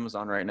both on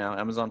Amazon right now,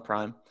 Amazon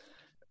Prime.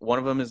 One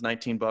of them is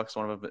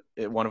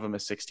 $19, one of them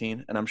is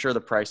 16, and I'm sure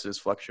the prices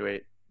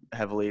fluctuate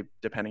heavily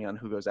depending on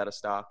who goes out of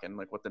stock and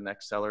like what the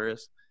next seller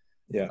is.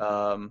 Yeah.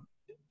 Um,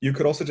 You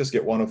could also just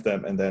get one of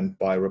them and then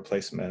buy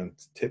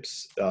replacement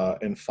tips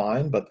in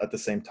fine, but at the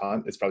same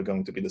time, it's probably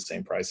going to be the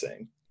same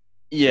pricing.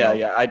 You yeah, know?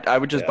 yeah, I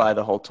would just Yeah. buy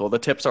the whole tool. The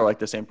tips are like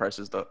the same price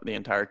as the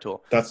entire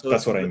tool. So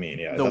That's what I mean.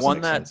 Yeah, it the doesn't one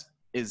make that sense.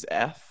 is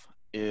F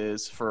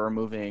is for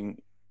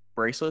removing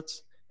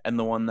bracelets, and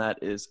the one that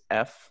is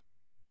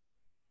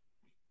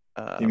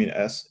You mean um,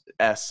 S?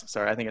 S.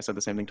 Sorry, I think I said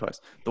the same thing twice.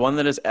 The one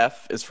that is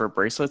F is for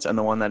bracelets, and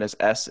the one that is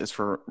S is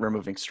for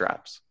removing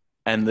straps.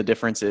 And the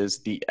difference is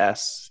the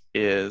S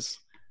is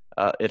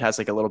it has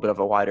like a little bit of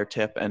a wider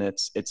tip, and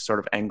it's sort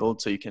of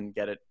angled, so you can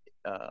get it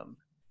um,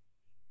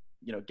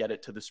 get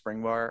it to the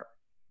spring bar,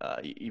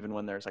 even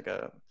when there's like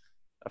a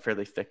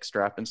fairly thick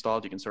strap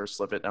installed. You can sort of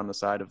slip it down the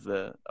side of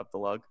the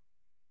lug.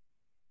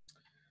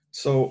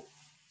 So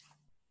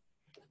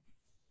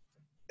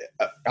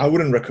I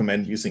wouldn't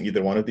recommend using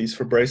either one of these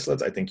for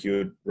bracelets. I think I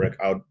would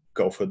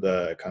go for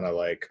the kind of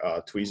like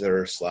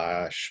tweezer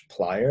slash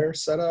plier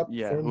setup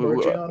Yeah, from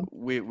Bergeon.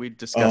 we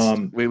discussed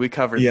Um, we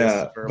covered this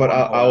yeah, for but one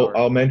whole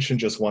I'll hour. mention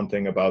just one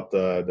thing about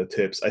the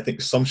tips. I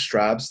think some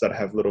straps that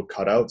have little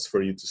cutouts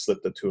for you to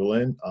slip the tool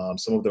in,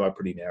 some of them are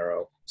pretty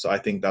narrow. So I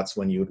think that's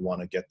when you would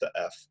want to get the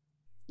F.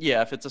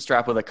 Yeah, if it's a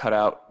strap with a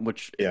cutout,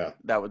 Yeah.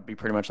 that would be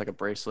pretty much like a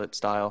bracelet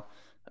style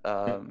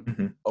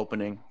Mhm.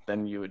 opening,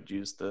 then you would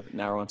use the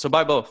narrow one. So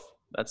buy both.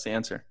 That's the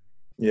answer.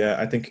 Yeah,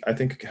 I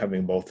think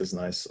having both is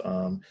nice.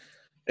 All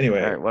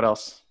Anyway, right, what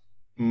else?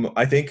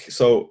 I think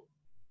so.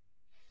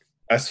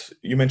 As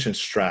you mentioned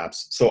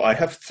straps, so I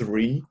have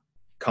three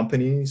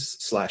companies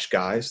slash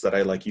guys that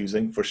I like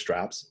using for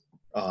straps.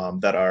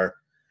 That are,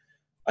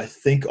 I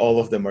think all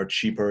of them are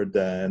cheaper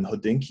than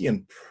Hodinkee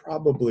and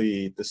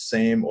probably the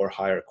same or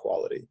higher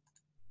quality.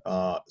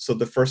 So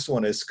the first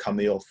one is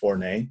Camille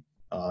Fournet.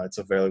 It's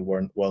a very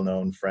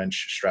well-known French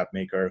strap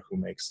maker who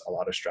makes a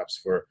lot of straps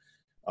for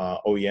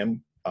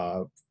OEM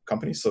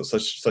companies, so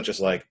such as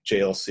like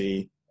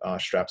JLC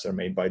straps are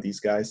made by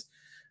these guys.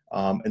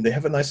 And they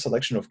have a nice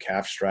selection of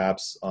calf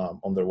straps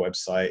on their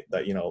website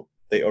that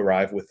they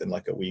arrive within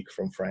like a week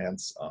from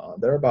France.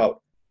 They're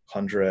about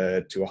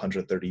 $100 to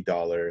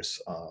 $130.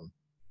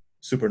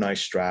 Super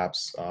nice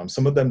straps.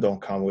 Some of them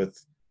don't come with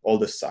all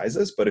the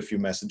sizes, but if you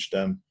message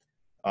them,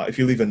 if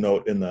you leave a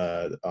note in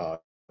the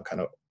kind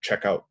of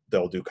checkout,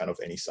 they'll do kind of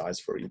any size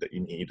for you that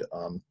you need.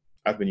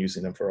 I've been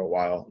using them for a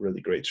while.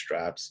 Really great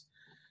straps.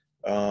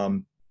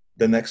 Um,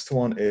 the next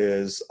one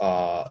is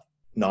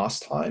NOS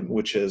Time,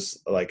 which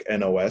is like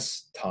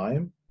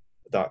nostime.com.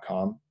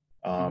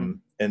 Hmm.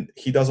 And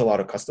he does a lot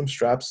of custom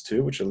straps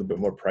too, which are a little bit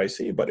more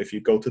pricey. But if you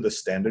go to the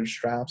standard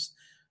straps,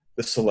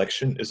 the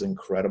selection is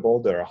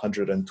incredible. They're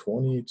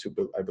 120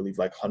 to, I believe,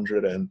 like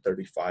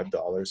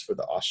 $135 for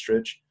the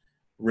ostrich.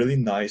 Really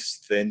nice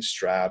thin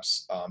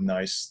straps,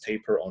 nice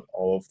taper on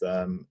all of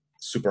them.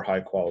 super high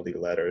quality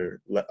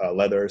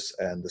leathers,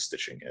 and the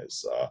stitching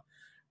is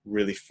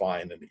really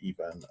fine and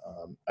even.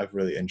 I've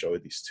really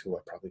enjoyed these two. I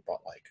probably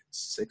bought like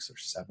 6 or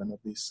 7 of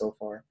these so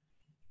far.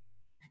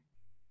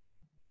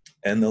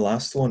 And the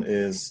last one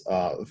is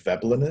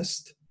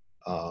Veblenist.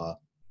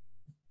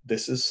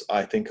 This is,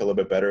 I think, a little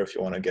bit better if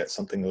you want to get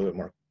something a little bit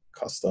more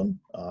custom.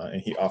 And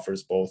he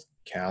offers both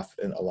calf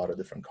in a lot of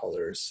different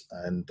colors,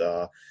 and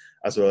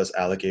as well as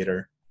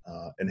alligator.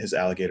 And his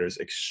alligator is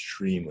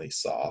extremely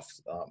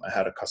soft. I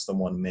had a custom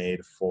one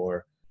made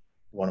for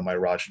one of my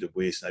Roger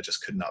Dubuis, and I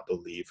just could not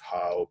believe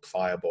how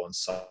pliable and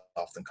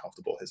soft and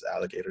comfortable his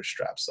alligator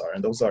straps are.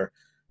 And those are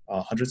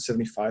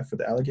 $175 for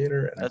the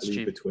alligator, and That's I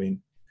believe cheap.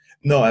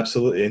 no,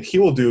 absolutely. And he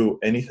will do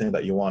anything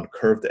that you want.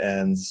 Curved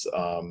ends.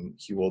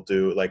 He will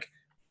do, like,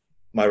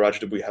 my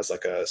Roger Dubuis has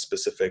like a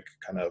specific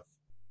kind of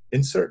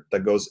insert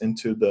that goes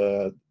into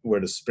where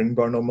the spring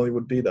bar normally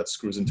would be, that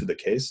screws into the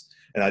case.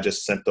 And I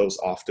just sent those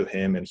off to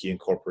him, and he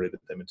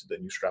incorporated them into the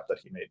new strap that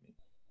he made me.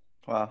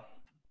 Wow.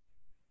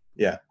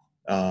 Yeah.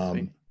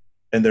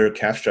 And their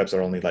calf straps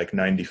are only like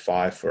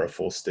 $95 for a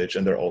full stitch,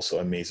 and they're also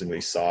amazingly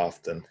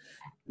soft and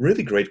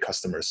really great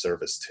customer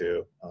service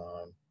too.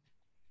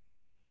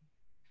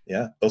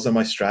 Yeah, those are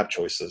my strap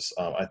choices.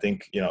 I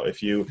think,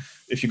 if you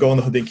go on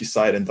the Hodinkee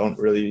site and don't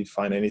really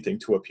find anything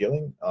too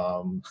appealing,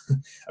 I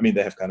mean,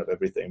 they have kind of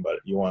everything, but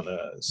you want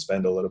to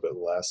spend a little bit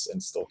less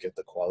and still get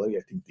the quality.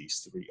 I think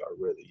these 3 are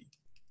really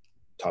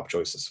top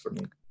choices for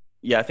me.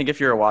 Yeah, I think if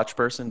you're a watch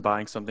person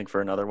buying something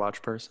for another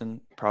watch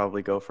person,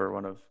 probably go for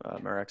one of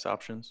Marex's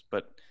options.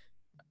 But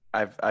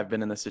I've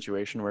been in the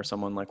situation where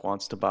someone like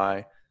wants to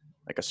buy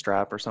like a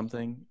strap or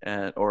something,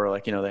 or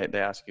like, they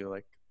ask you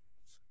like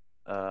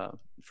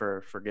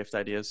for gift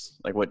ideas,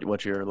 like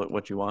what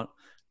you want.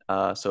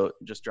 So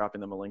just dropping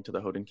them a link to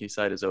the Hodinkee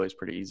site is always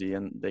pretty easy,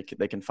 and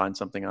they can find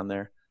something on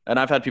there. And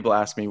I've had people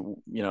ask me,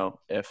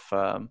 if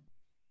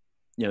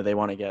they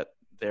want to get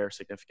their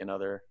significant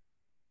other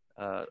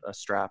a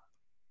strap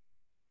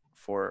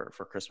for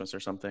Christmas or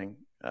something,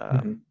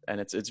 and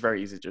it's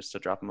very easy just to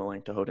drop them a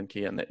link to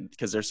Hodinkee, and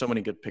because there's so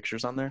many good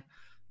pictures on there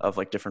of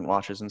like different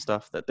watches and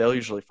stuff, that they'll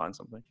usually find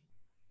something.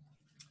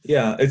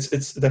 Yeah,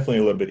 it's definitely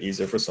a little bit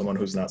easier for someone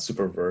who's not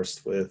super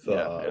versed with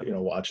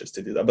watches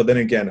to do that. But then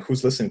again,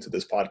 who's listening to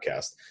this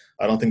podcast?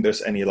 I don't think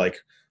there's any like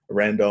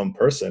random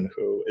person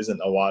who isn't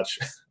a watch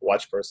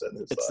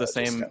person. It's the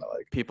same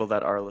people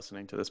that are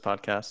listening to this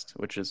podcast,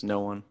 which is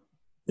no one.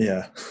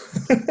 Yeah.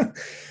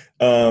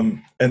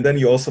 And then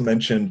you also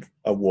mentioned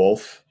a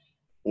Wolf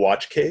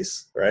watch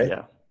case, right?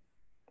 Yeah.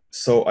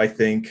 So I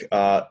think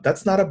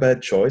that's not a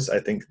bad choice. I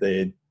think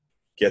they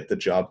get the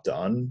job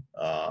done.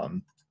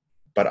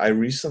 But I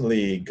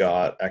recently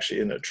got,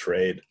 actually in a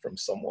trade from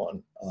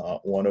someone,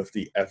 one of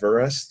the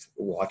Everest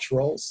watch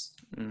rolls.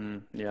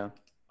 Yeah.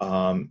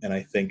 And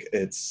I think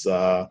it's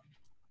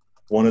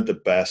one of the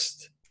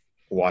best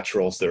watch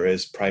rolls there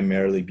is,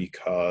 primarily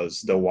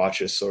because the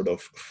watches sort of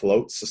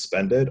float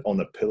suspended on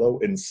a pillow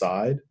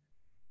inside.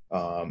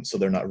 So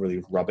they're not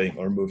really rubbing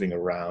or moving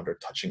around or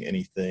touching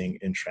anything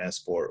in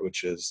transport,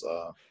 which is,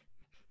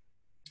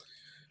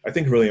 I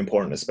think, really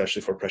important,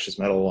 especially for precious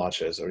metal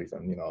watches or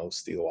even,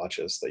 steel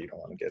watches that you don't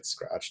want to get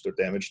scratched or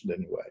damaged in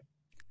any way.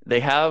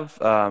 They have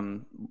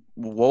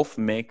Wolf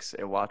makes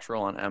a watch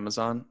roll on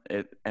Amazon,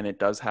 and it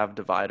does have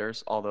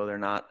dividers, although they're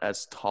not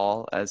as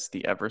tall as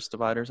the Everest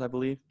dividers, I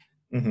believe.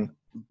 Mm-hmm.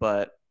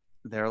 But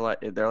they're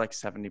like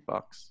 $70.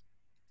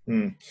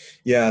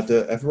 Yeah,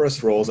 the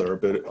Everest rolls are a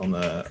bit on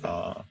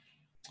the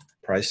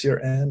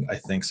pricier end, I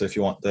think. So if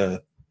you want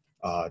the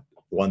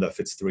one that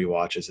fits 3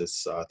 watches,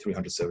 it's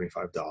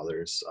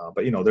 $375.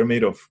 But they're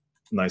made of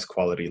nice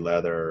quality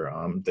leather.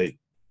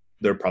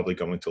 They're probably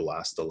going to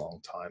last a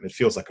long time. It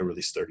feels like a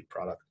really sturdy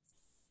product.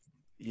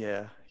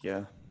 Yeah.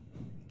 So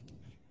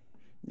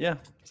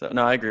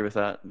no, I agree with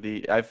that.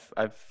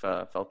 I've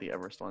felt the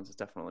Everest ones is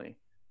definitely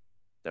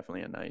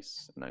a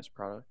nice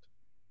product.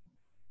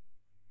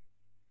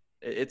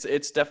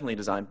 It's definitely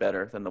designed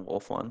better than the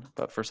Wolf one,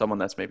 but for someone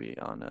that's maybe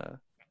on a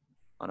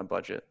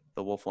budget,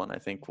 the Wolf one I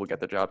think will get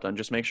the job done.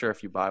 Just make sure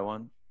if you buy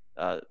one,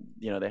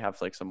 they have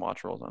like some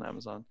watch rolls on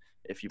Amazon.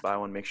 If you buy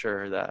one, make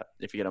sure that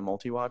if you get a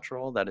multi-watch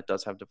roll, that it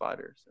does have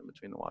dividers in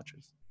between the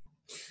watches.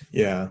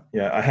 Yeah.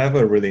 I have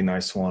a really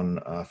nice one.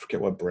 I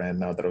forget what brand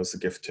now, that was a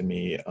gift to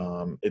me.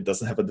 It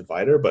doesn't have a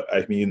divider, but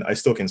I mean, I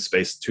still can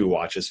space 2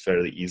 watches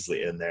fairly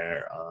easily in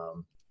there.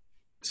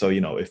 So,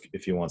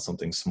 if you want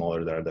something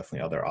smaller, there are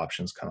definitely other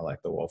options, kind of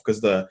like the Wolf,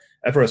 because the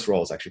Everest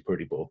roll is actually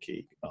pretty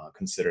bulky,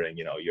 considering,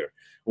 your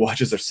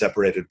watches are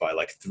separated by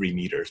like 3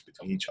 meters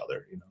between each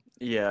other,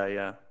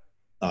 Yeah.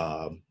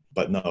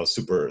 But no,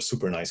 super,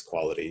 super nice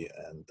quality,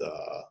 and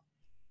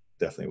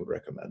definitely would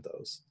recommend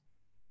those.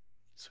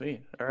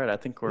 Sweet. All right. I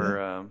think we're,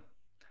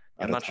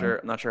 I'm not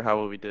sure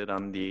how we did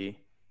on the,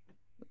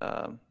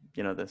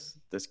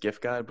 this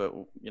gift guide, but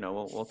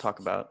we'll talk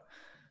about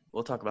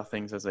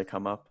things as they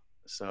come up.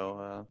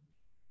 So,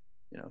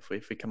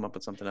 if we come up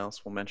with something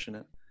else, we'll mention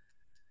it.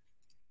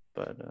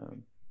 But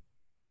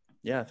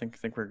I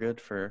think we're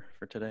good for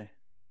today.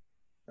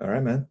 All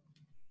right, man.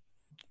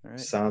 All right.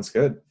 Sounds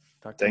good.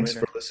 Talk to you Thanks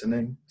later. for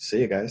listening.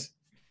 See you guys.